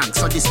with the mag,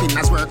 so the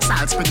spinners work.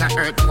 Salt, spring a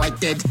earth, white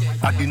dead.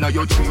 I dinner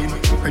your dream.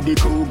 Ready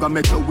Kruger,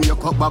 make you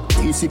wake up back.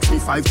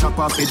 T65 chop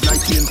off head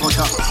like cane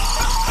cutter.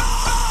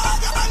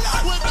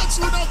 Well, that's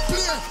what I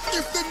play.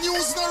 If the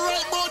news not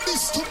right about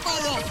this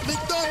tomorrow, be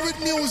done with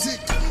music.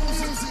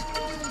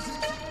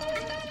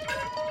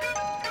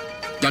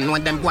 Don't know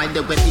them boy,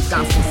 they went it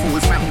off for fool.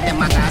 From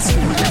them I got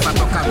school. Never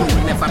broke a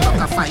rule, never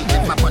broke a fight.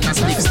 Never burn a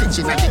split stitch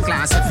in the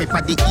class.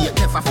 Everybody eat,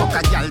 never fuck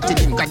a girl till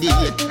him got the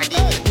hate.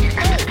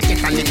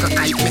 Get a little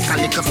hype, make a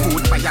little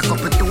food. Buy a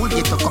couple tool,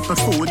 get a couple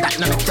food. That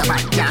no make your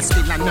bad gas,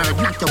 still a nerd.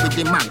 Knock you with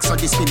the mag, so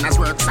the spinners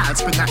work. Salt,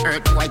 spring a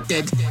earth, white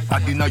dead. I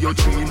dinner your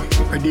dream.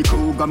 Ready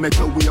Kruger, make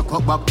you wake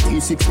up back.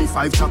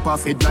 T65 chop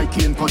off head like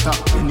cane cutter.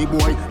 Any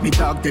boy, me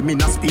dog them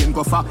in a Spain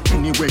gopher.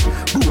 Anyway,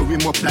 blow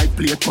him up like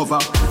plate cover.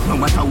 No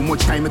matter how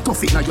much time it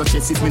tough it now your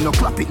chest. If me no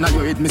clap it now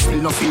your head, me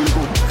still no feel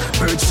good.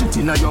 Bird shit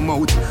in your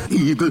mouth.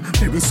 Eagle,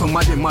 maybe some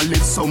of them a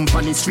left some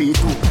on the street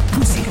too.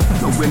 Pussy,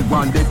 no well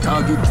wanted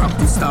target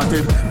practice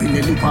started.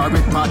 Pinelli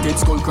parrot parted,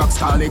 skull crack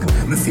scarlet.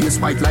 Me face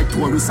white like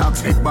tourist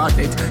ox head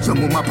barlet. Your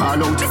mama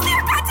pal out.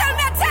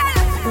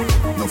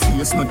 No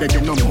face, no dead,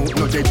 no mouth,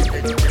 no dead.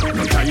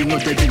 No time, no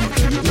dead, no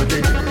teeth, no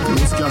dead.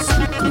 Close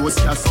casket, close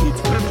casket.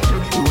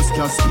 Close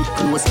casket,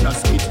 close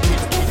casket.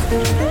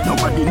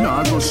 Nobody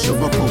nah rush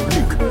over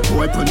public.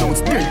 Boy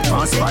pronounce dead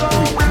pass bad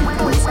quick.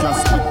 Close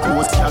casket,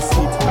 close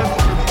casket.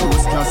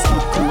 Close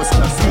casket, close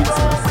casket.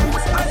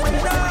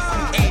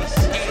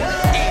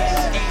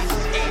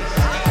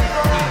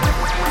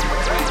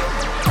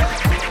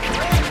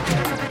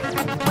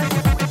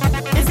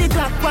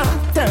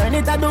 Turn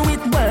it, I do it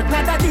work,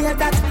 not a day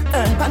that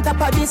earn on top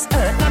of this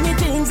earth. Now me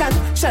jeans and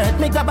shirt,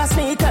 me grab a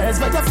sneakers,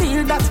 but you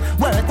feel that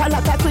worth a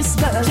lot of Chris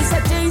girl. She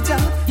said teacher,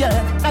 yeah,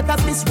 not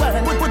of this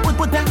world.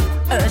 Put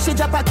her, she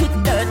drop a kick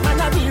dirt, man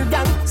a real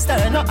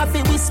gangster, not a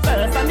fi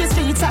whisper from the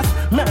streets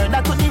of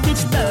murder to the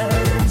rich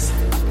birds.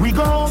 We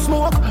gon'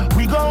 smoke,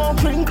 we gon'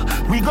 drink,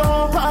 we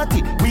gon'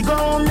 party, we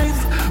gon'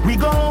 live, we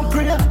gon'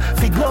 pray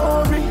for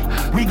glory,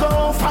 we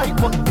gon' fight,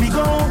 but we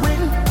gon'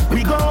 win.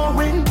 We gon'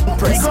 win,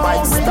 press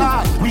my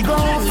start. We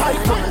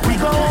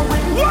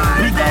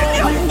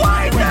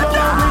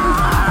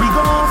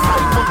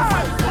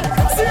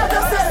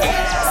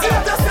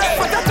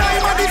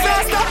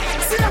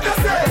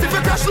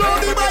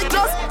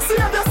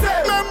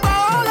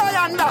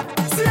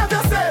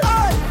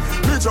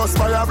just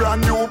buy a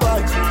brand new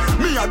bike.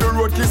 Me a the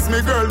road kiss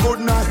me girl good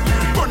night.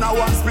 Gonna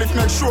one split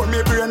make sure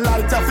me brain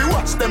light. If you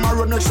watch them a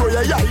run make sure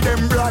your eye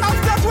them bright.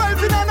 After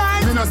 12 in the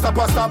night, me no stop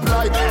a stop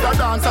light. The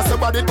dancer say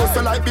body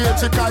hustle like be a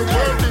chicken.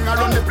 Working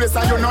around the place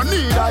and you no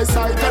need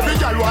eyesight. Every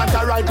girl want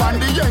a ride on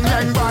the yang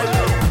yang bike.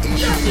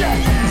 Yang yang,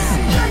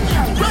 yang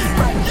yang, bang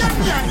bang, yang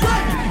yang,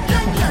 bang,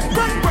 yang yang,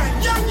 bang bang,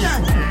 yang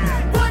yang,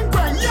 bang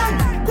bang, yang,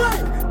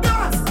 bang,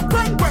 dance,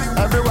 bang bang.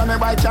 Everyone me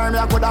buy car me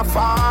I coulda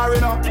far,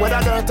 you know. With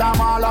a dirt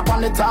I'm all up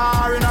on the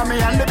tar, you know.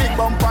 Me and the big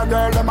bumper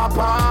girl them a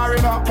par,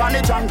 you know. On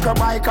the junker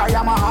bike I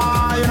am a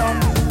high, you know.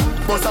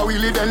 Bust a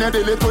wheelie then you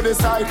delete to the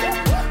side.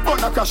 But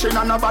no crashing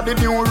and nobody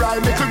new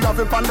ride. Little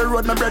gravel on the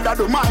road, my brother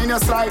do mine your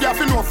slide. You have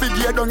to know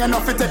figure down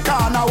enough to take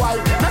corner wide.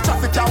 No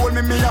traffic can hold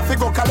me, me have to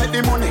go collect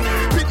the money.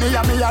 Pick me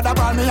and me other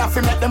ball, me have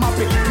to make them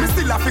happy. Me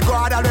still have to go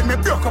harder when me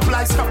broke up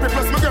like scrappy.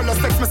 Plus my girl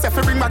just text myself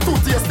to bring my two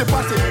tears to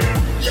party.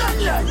 Yang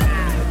yang,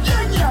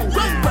 yang yang,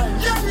 bang bang,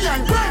 yang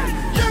yang, bang,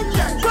 yang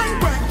yang, bang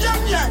bang,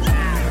 yang yang,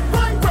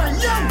 bang bang,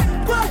 yang,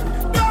 bang,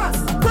 dance,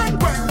 bang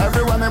bang.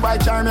 Everyone me buy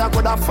car me I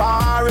coulda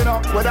far, you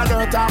know. With a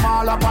dirt I'm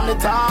all up on the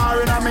tar,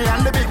 you know. Me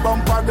and the big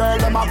bumper girl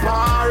them a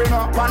par, you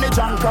know. On the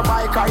junker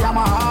bike I am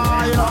a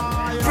high, you know.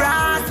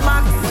 Brass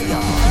box,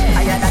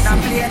 higher than a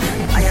plane,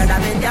 higher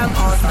than me damn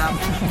house top.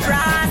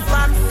 Brass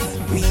box,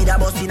 weed a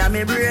bust inna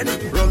me brain,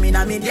 rum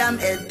inna me damn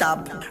head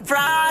top.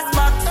 Brass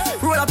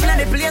box, roll up inna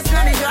the place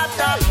inna the drop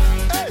top.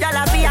 Y'all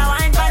a be a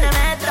wine for them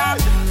head top.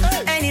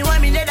 Anyway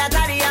me dead at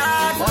the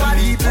yard. One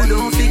people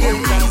don't forget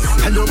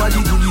this. And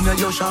nobody do inna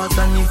your shots,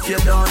 and if you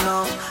don't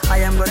know, I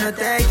am gonna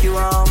take you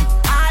home.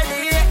 All the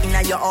way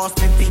inna your house,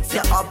 me fix you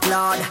up,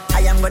 Lord.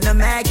 I am gonna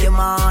make you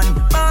man.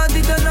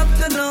 Party turn up,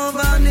 turn over,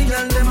 and the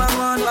girl them a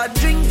man. But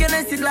drinking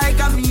I sit like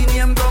a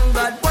medium grown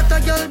god. What a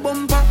girl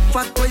bumper,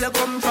 fat where you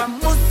come from.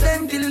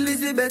 Muslim till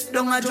Elizabeth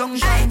down a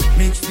junction.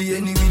 Mix the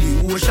any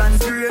with the ocean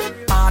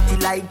spray. Party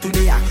like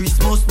today a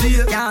Christmas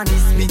day. Can't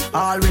miss me,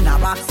 all when a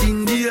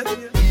vaccine day.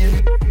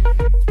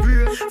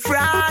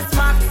 Frost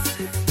max,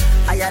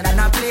 higher than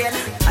a plane,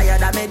 higher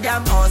than me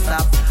damn house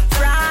up.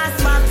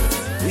 Frost max,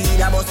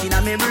 weed a bust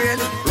inna me brain,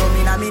 rum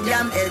inna me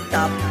damn head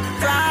top.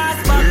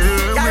 Frost max,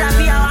 y'all a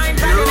be a wine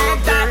for the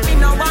neck top. Me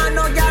no want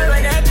no girl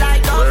with head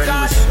like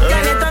Oscar.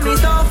 Girl it on me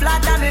so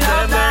flat and me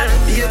love that.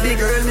 Baby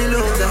girl me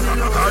love that.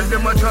 All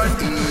them a try,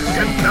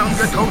 them can't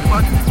get out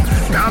man.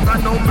 Dog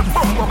I know me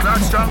bumbo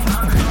class strong.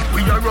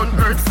 We a run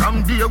earth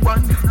from day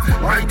one.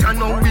 Right I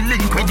know we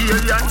link with the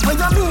aliens. What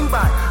you mean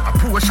by? A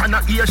portion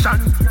of Asian,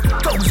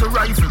 1,000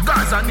 rifle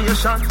Gaza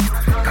nation.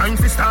 Time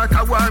to start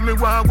a war me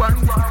war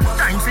one.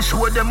 Time to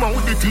show them how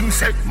the thing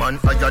set. Man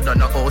higher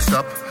than a house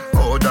top.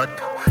 All that,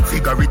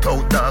 figure it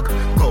out dog.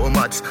 Go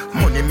mats,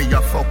 money me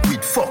a fuck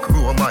with, fuck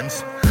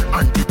romance.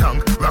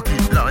 Anti-tank,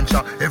 rocket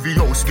launcher. Every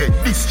house get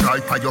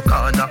destroyed by your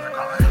corner.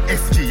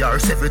 FGR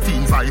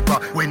 17 Viper.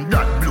 When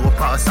that blow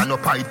pass and a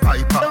pipe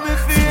piper.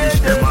 Finish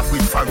them off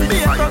with foreign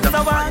fighter.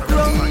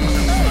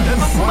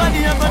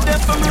 Somebody ever there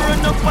for me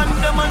run up on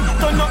them and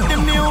turn up the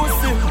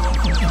music.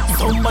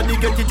 Somebody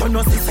get it on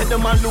us, say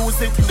them and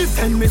lose it.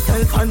 Defend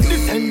myself and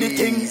defend the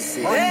king.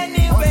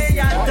 Anyway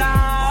you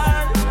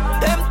done,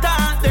 them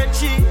talk they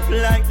cheap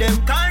like them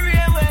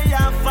career where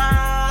you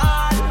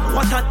fall.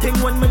 What a thing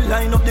when me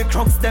line up the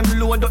crooks, them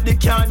load up the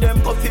car,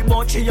 them coffee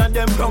bunchy and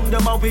them wrong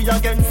them away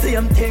again,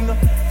 same thing.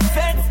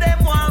 Feds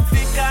them one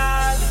fickle.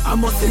 I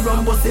must see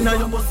run bustin' a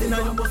you, bustin'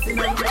 a you, bustin'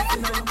 a you.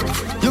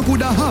 You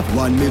coulda have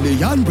 1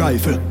 million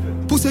rifle.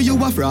 Pussy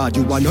you a fraud,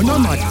 you a no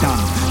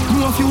matter.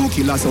 No few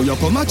killers so you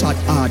come a chat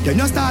hard. Then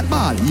you start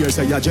ball, here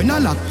say you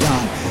general lock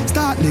yard.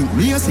 Start link,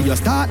 me say you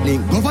start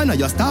link. Governor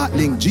you start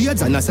link,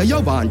 Jades and I say you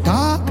want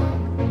talk.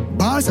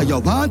 Ball say you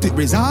want it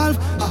resolve.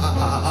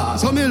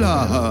 So me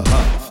love.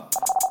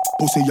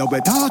 Pussy you be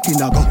talking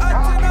a go.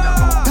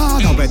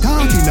 Talk you be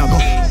talking a go.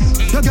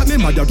 You get me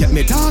mad, you get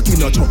me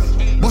talking a joke.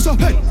 Bust your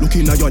head,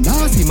 looking at your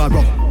nasty my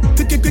bro.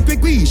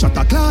 Quick, we shot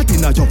a clot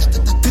in a yo.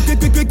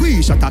 Quick,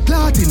 we shot a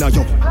clot in a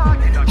yo.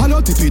 Hello,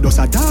 Tippy does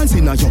a dance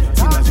in a yo.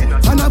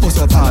 And I bust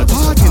up all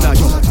party in a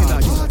yo.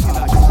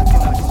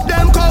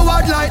 Them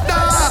coward like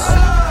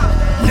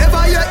that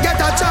never yet get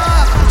a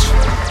charge.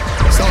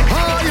 So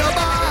hold your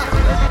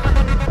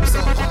back.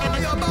 So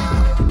hold your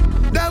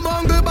back. Them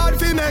hungry bad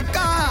fi make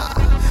car,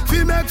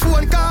 fi make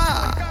phone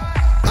car.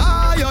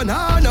 Iron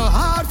no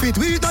hard fit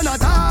we done a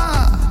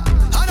tar.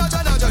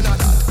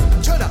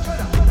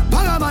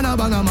 Banga mana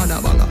banga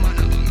mana banga.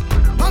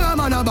 Banga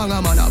mana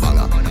banga mana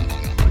banga.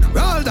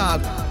 Roll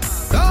dog,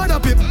 roll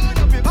up it.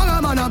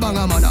 Banga mana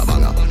banga mana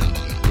banga.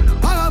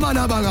 Banga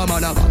mana banga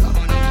mana banga.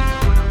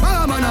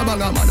 Banga mana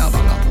banga mana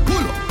banga.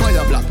 Pull up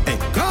fire black, hey.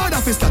 Roll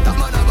up his tata.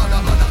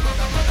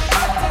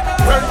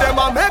 When them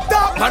a make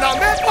that, man a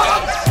make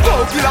bad. Go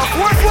kill a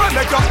 4-4,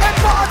 make your head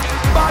bad.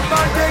 Bad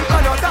man thing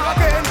and you're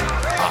talking.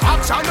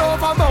 action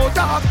over mouth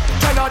talk.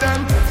 10 of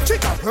them.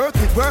 Chica work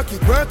it, work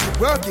it, work it,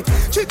 work it.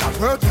 Chica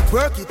work it,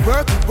 work it,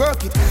 work it,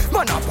 work it.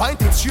 Man, I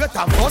point it straight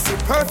and bust it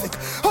perfect.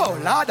 Oh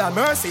Lord of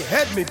mercy,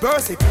 head me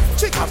burst it.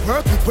 Chica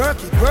work it, work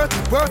it, work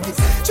it, work it.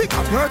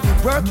 Chica work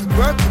it, work it,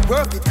 work it,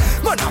 work it.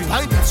 Man, I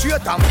point it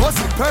straight and bust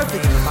it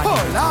perfect. Oh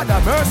Lord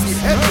of mercy,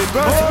 head me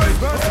burst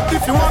it.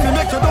 If you want me,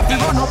 make your dirty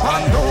run up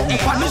and down.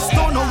 Punish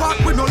stone, no walk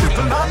with no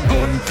little land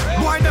gun.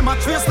 Boy, them a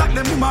trace like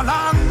them in my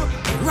land.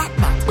 Rat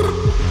back.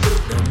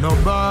 Them no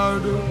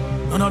bad,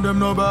 none of them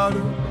no bad.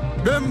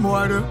 Them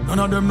boy, none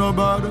of them no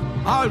bad.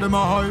 All them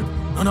a hype,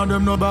 none of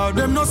them no bad.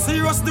 Them no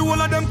serious, the whole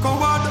of them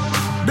coward.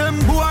 Them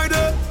boy,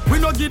 we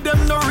no give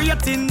them no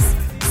ratings.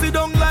 Sit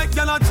down like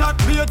y'all a chat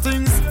beer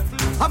things.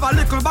 Have a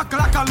little back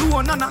like a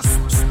loan and a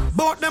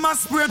both them a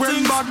spray things.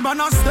 When bad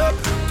man a step,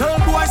 tell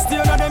boy stay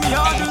in them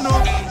yard, you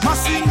know.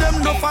 Machine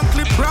them no fan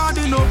clip broad,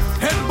 you know.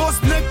 Head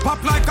bust neck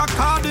pop like a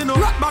card, you know.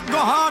 Rat back go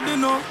hard, you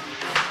know.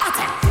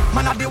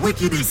 Man a the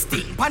wickedest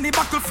thing. On the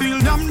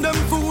battlefield, yam them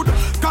food.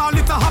 Call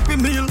it a happy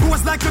meal.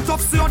 Was like a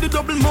tough sea or the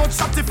double mouth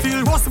shot the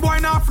field. Was boy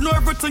enough know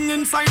everything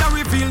inside a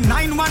reveal.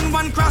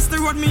 911 cross the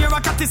road, me hear a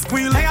catty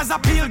squeal. Layers a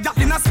peel, got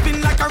in a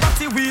spin like a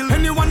ratty wheel.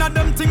 Any one of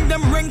them think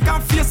them rank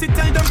and face it.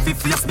 Tell them fi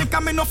face me,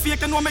 come me no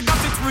fake and know me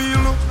got it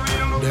real.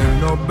 Them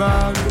no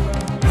bad.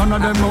 None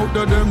of them out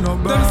there, them no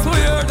bad. Them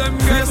swear, them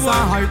get face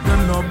and hype,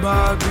 them no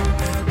bad.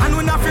 And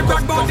we not fi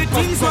brag about the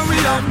things where we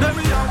have them.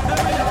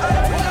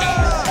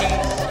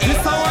 This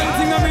a one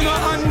thing I me no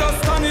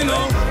understand, you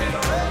know.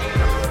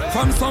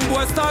 From some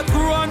boys start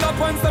growing up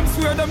and some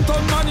swear them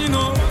turn man, you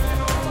know.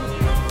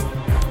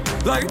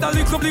 Like the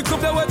lick up,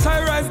 they will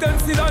try rise them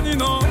sit down, you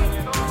know.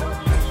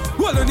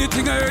 Well,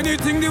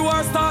 anything the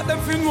war start,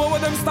 them fin know where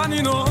them stand,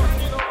 you know.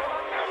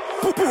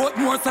 Put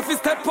more stuff is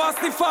step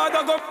past the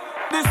father, go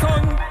the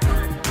son.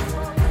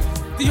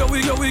 Yo,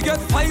 we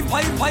get five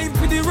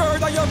with the word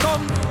that you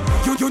come.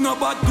 You know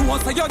bad, do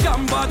want say you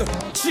damn bad.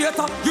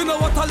 Cheater, you know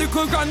what a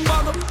little grand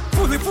bag.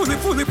 Fully,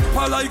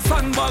 papa like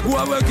sandbag. Who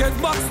will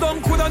get boxed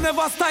down, coulda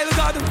never style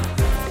God.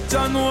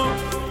 Jano,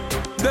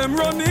 them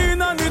run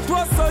in and it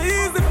was so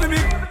easy for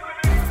me.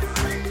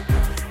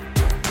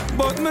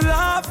 But me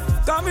laugh,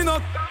 cause me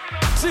not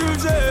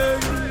children.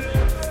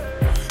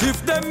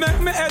 If them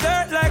make me head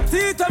hurt like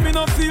teeth, me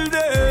no feel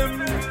them.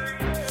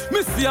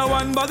 Me see a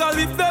one bag of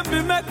lip them,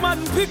 me make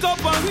man pick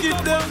up and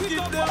get them.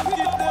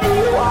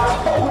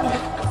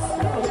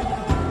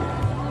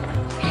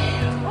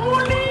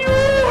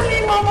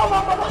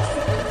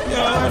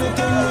 Yeah, the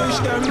thing wish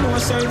them no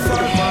side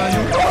for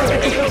you.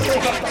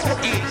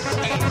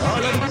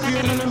 All of the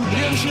pain and them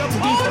blame she have to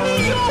give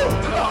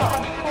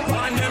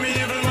man, them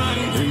evil man.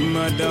 Him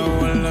mother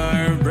will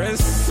her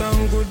breast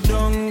and go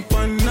down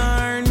on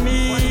her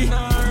knee.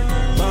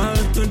 Fall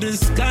to the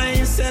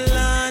sky, say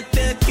Lord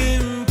take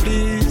him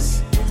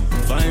please.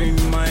 Find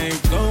my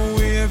go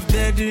wave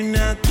dead in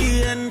a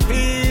key and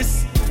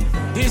peace.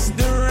 This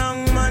the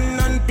wrong man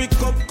and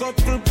pick up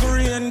couple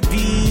Korean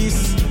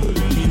peace.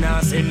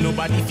 Nah, say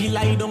nobody feel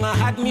like don't a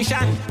hard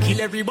mission.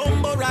 Kill every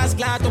bomber as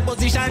glad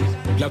opposition.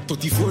 Glock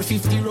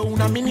 34-50 round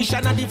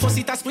ammunition. And the first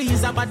it a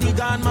squeeze a body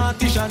gun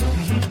mortician.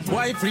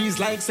 Why freeze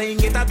like saying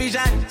get a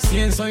vision.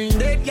 Seeing so in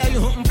dead, yeah,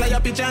 you hunt fly a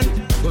pigeon.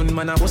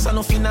 Gunman a boss a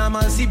no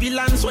normal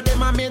civilian. So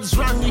them a meds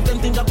wrong even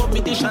think a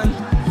competition.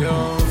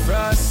 Yo,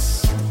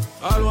 Frost,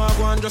 all want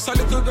one just a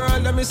little girl.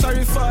 Let me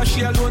sorry for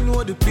she alone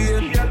know the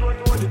pain.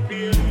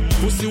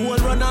 Pussy whole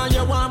run on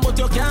you want but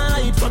you can't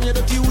hide from your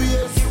dirty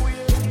ways.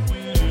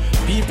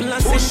 People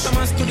are saying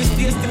Thomas to the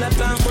stage till I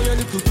time for your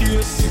little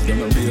case.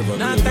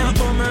 Not time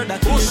for murder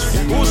case.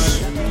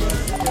 Push.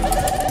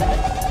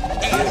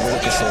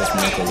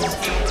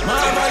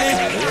 Marvally.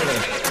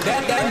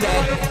 Dead.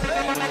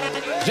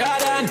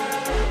 Jordan.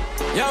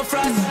 Yo,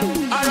 Frost.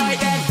 Alright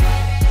then.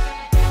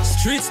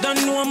 Streets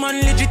don't know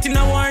man legit in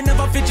a war.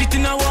 Never fidget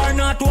in a war,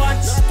 not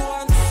once.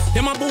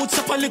 Them a boots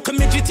up a little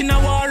midget in a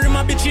war. Him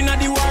a bitch in a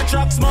the war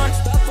tracks, man.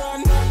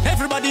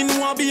 Everybody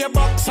know I be a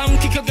box. Some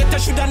kick you get a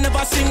should have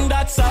never sing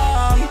that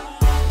song.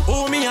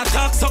 Oh, me a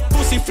talk suck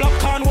pussy flop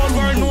can one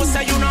world know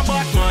say you not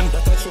Batman.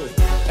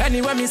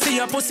 Anyway, me see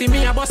your pussy,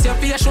 me a bust your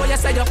face. Show you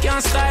say you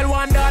can't style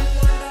one done.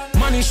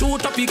 Money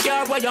shoot up your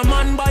car where your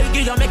man buy.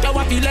 Give you make your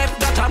waffy left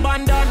that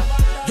abandon.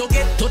 You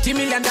get $30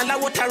 million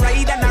water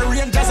ride and a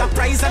range as a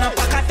prize and a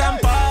pack of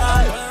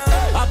tampon.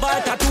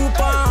 About a 2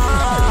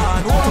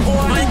 pound.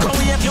 Oh,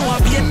 microwave you a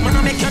bait, man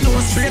I make your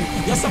nose straight.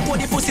 You support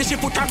the pussy, she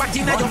put her back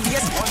in your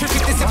face.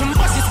 357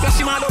 buses splash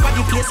him all over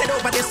the place. Said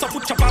over there, so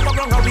put chop over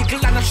ground, a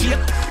wiggle and a shake.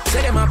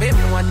 Say them a bem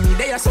one me,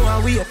 they are so a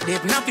wait.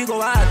 They not fi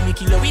go hard, me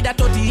kill you with a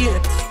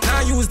 38.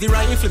 Now use the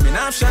rifle, me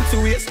not shot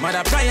to waste.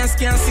 Mother Brian's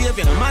can't save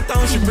you, no matter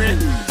how she bring.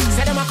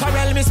 Say them a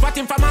corral, me spot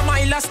him from a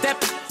mile a step.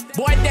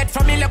 Boy dead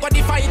from me, like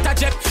the fighter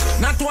jet.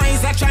 Not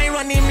twice I try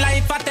run him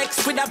like a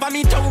text. With a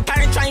vomit tongue,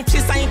 can't try she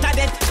signed a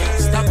death.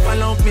 Stop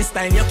along me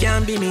style, you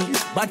can't be me.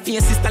 Bad for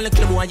your sister,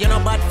 little boy, you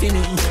not bad for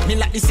me. Me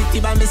like the city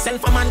by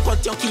myself, a man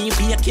cut your key.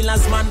 Be a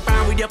killer's man,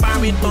 par with your par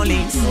with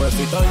police. No if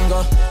you done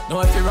go,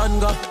 no if you run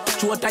go.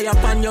 Shoot tie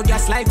up on your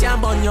gas light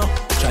and burn you.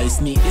 Try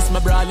sneak this my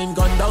brawling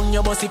gun down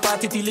your bossy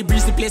party till the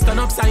breeze the place turn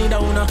upside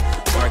down.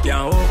 Work you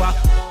over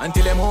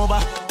until them over.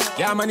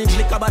 Can't manage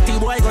liquor but the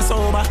boy go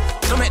sober.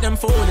 Don't make them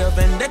fool you,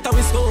 vendetta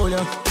we stole you.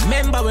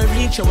 Remember we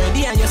reach you where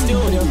they and your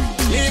studio.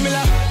 Leave me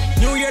la.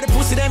 New Year the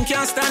pussy them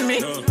can't stand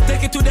me.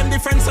 Take it to them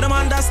different so them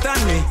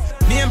understand me.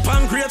 Name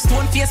pan grapes,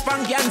 stone face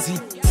pan Ganzi.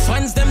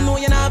 Fans them know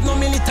you not have no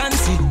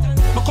militancy.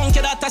 My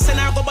conquer that I send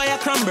her go buy a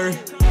cranberry.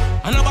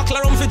 And a buckle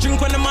around for drink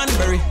when the man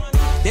bury.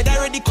 They'd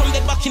already come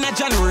dead back in a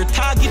January.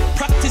 Target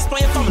practice by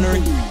your family.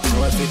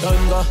 Know if you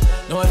done go,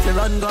 know if you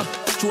run go.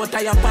 Show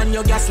tie up on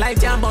your gas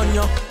light and burn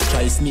you.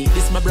 Try sneak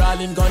this my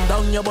brawling gun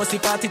down your bossy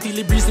party till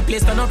the breeze the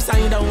place turn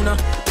upside down.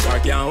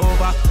 Work you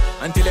over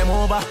until them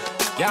over.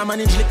 Can't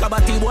manage liquor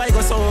but the boy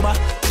go sober.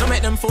 Don't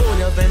make them fool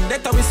you,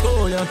 vendetta we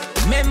stole you.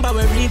 Remember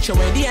we reach you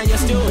where they and your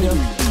studio.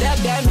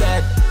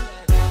 Dead.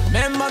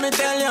 Remember me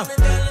tell you.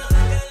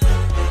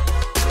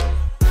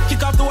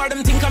 Kick off the word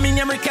them think I'm in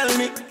here kill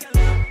me.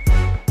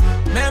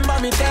 Remember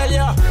me tell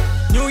ya.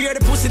 New Year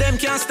the pussy them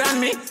can't stand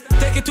me.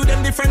 Take it to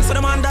them different so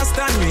them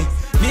understand me.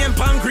 Name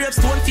pan grapes,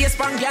 stone face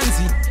pan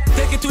Ganzi.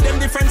 Take it to them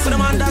different so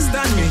them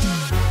understand me.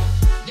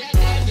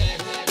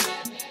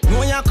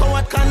 No ya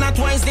coward cannot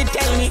wisely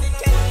tell me.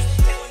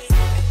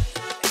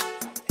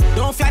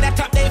 Don't fly that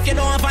top there if you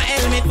don't have a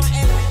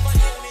helmet.